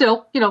yet. But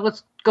still,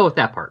 let's go with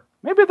that part.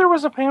 Maybe there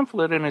was a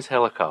pamphlet in his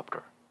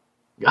helicopter.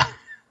 Yeah.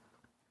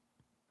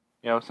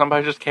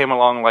 Somebody just came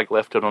along and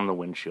left it on the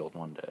windshield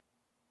one day.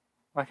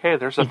 Like, hey,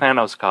 there's a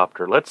Thanos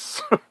copter.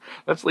 Let's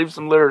leave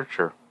some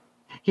literature.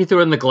 He threw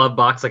it in the glove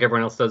box like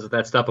everyone else does with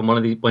that stuff, and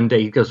one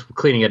day he goes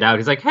cleaning it out.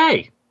 He's like,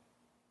 hey,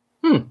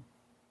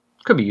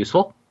 could be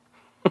useful.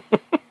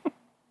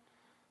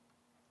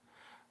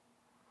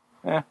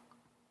 Yeah,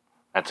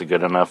 that's a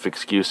good enough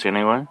excuse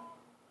anyway.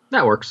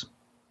 That works.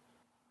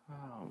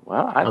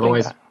 Well,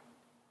 otherwise,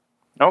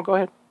 No, go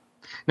ahead.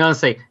 No, let's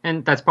say,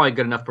 and that's probably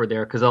good enough for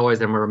there, because otherwise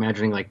then we're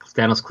imagining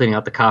Thanos cleaning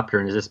out the copter,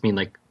 and does this mean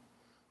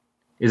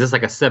is this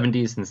like a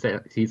 70s,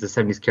 instead he's a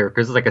 70s character,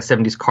 is this like a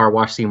 70s car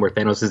wash scene where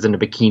Thanos is in a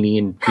bikini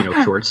and,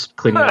 shorts,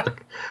 cleaning out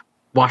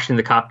washing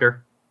the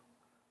copter?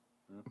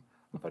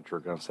 I thought you were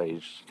going to say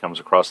he comes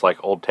across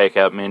old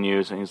takeout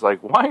menus and he's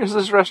like, why is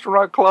this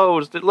restaurant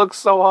closed? It looks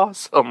so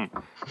awesome.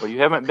 Well, you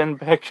haven't been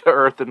back to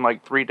Earth in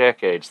 3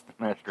 decades,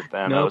 Master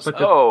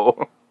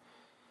Thanos.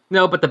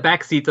 No, but the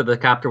back seats of the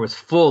copter was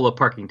full of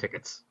parking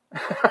tickets.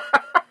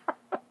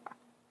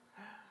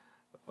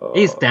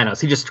 He's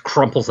Thanos. He just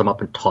crumples them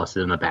up and tosses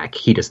them in the back.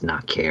 He does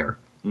not care.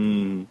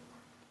 Of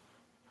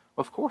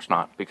course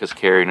not, because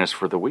caring is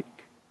for the weak.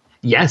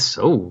 Yes.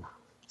 Oh,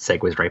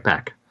 segues right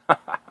back.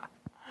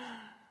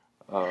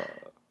 Well,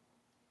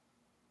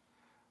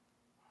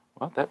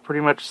 that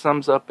pretty much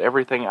sums up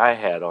everything I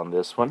had on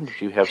this one. Did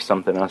you have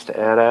something else to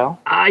add, Al?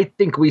 I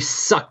think we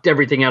sucked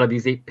everything out of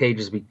these 8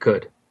 pages we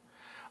could.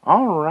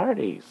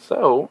 Alrighty,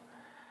 so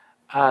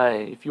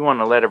if you want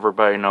to let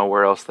everybody know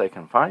where else they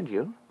can find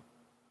you.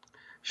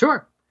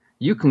 Sure.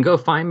 You can go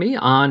find me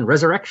on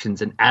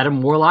Resurrections, an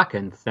Adam Warlock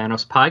and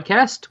Thanos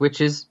podcast, which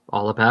is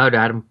all about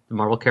the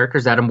Marvel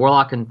characters, Adam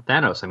Warlock and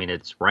Thanos. I mean,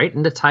 it's right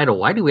in the title.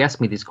 Why do we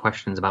ask me these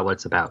questions about what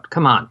it's about?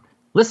 Come on.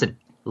 Listen.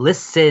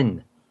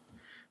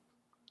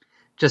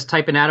 Just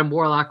type in Adam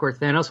Warlock or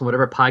Thanos on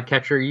whatever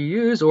podcatcher you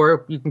use,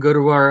 or you can go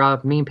to our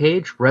main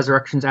page,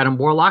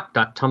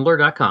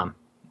 resurrectionsadamwarlock.tumblr.com.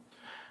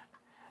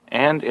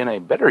 And in a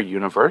better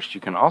universe,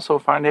 you can also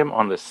find him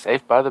on the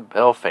Saved by the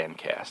Bell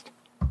fancast.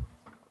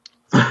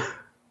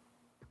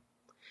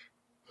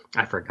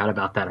 I forgot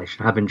about that. I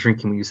should have been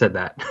drinking when you said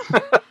that.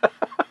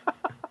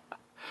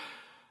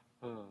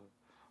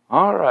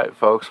 All right,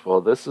 folks.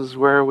 Well, this is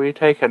where we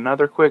take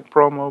another quick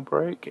promo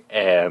break,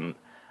 and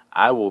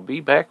I will be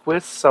back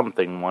with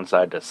something once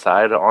I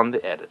decide on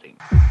the editing.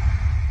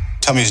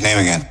 Tell me his name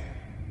again.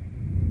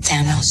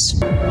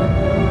 Thanos.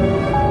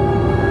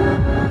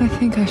 I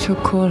think I shall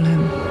call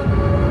him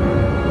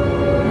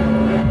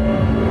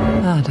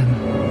Adam.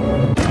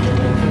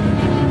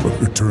 But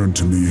return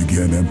to me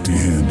again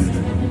empty-handed,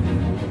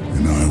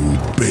 and I will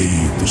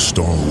bathe the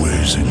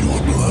Starways in your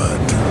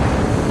blood.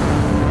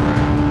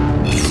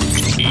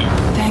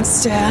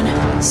 Thanks,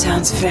 Dad.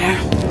 Sounds fair.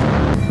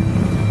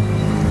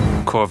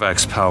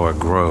 Korvac's power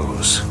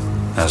grows,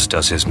 as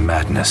does his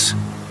madness.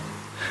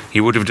 He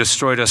would have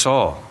destroyed us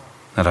all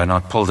had I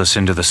not pulled us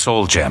into the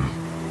Soul Gem.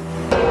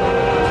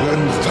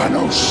 Then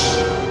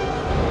Thanos,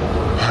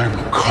 I'm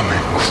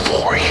coming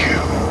for you.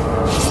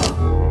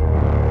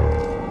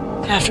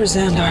 After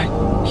Xandar,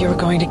 you were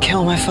going to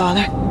kill my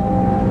father?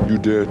 You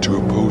dare to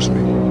oppose me?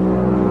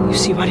 You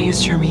see what he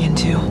has turned me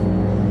into.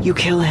 You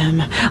kill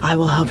him, I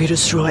will help you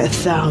destroy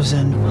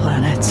 1,000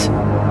 planets.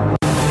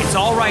 It's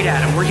all right,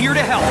 Adam. We're here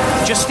to help.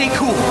 Just stay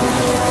cool.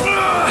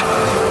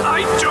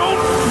 I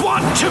don't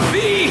want to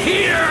be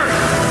here!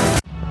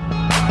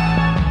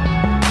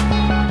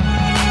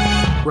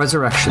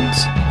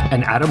 Resurrections,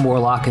 an Adam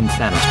Warlock and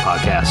Thanos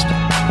podcast.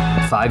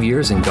 5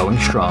 years and going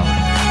strong.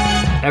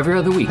 Every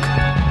other week.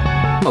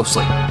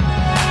 Mostly.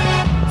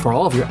 For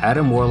all of your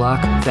Adam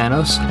Warlock,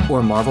 Thanos,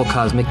 or Marvel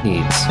Cosmic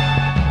needs.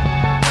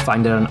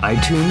 Find it on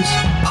iTunes,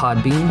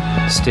 Podbean,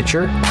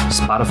 Stitcher,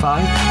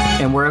 Spotify,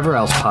 and wherever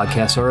else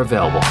podcasts are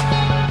available.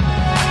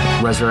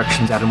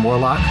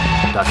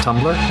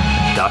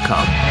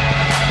 ResurrectionsAdamWarlock.tumblr.com.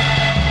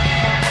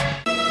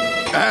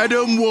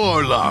 Adam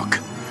Warlock.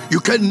 You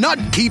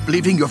cannot keep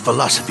leaving your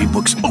philosophy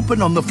books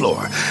open on the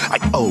floor. I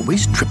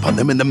always trip on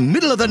them in the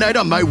middle of the night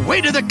on my way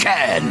to the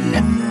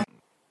can.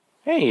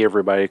 Hey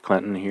everybody,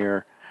 Clinton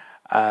here.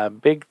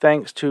 Big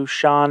thanks to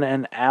Sean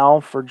and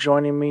Al for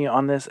joining me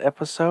on this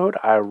episode.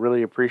 I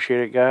really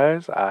appreciate it,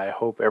 guys. I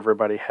hope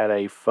everybody had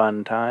a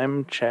fun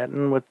time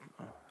chatting with,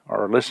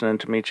 or listening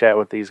to me chat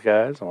with these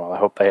guys. Well, I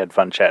hope they had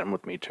fun chatting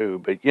with me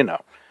too, but you know.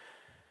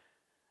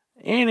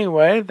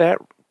 Anyway, that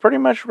pretty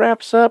much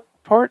wraps up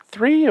part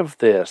 3 of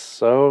this.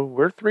 So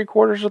we're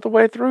 3/4 of the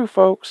way through,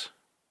 folks.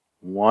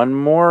 One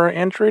more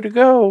entry to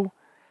go.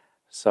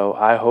 So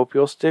I hope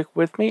you'll stick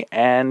with me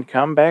and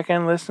come back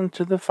and listen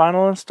to the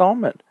final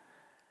installment.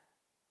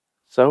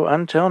 So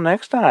until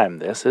next time,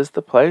 this is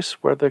the place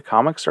where the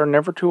comics are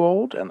never too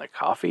old and the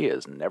coffee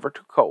is never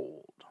too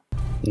cold.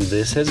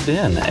 This has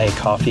been a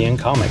Coffee and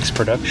Comics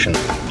production.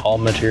 All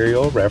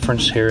material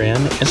referenced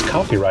herein is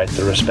copyright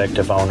the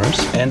respective owners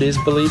and is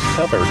believed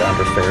covered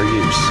under fair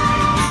use.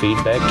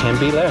 Feedback can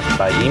be left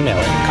by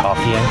emailing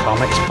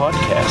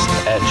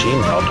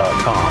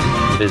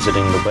coffeeandcomicspodcast@gmail.com,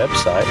 visiting the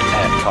website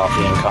at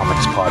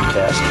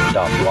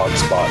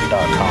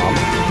coffeeandcomicspodcast.blogspot.com,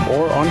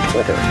 or on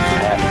Twitter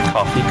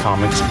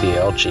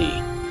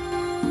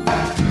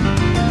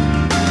 @coffeecomicsblg.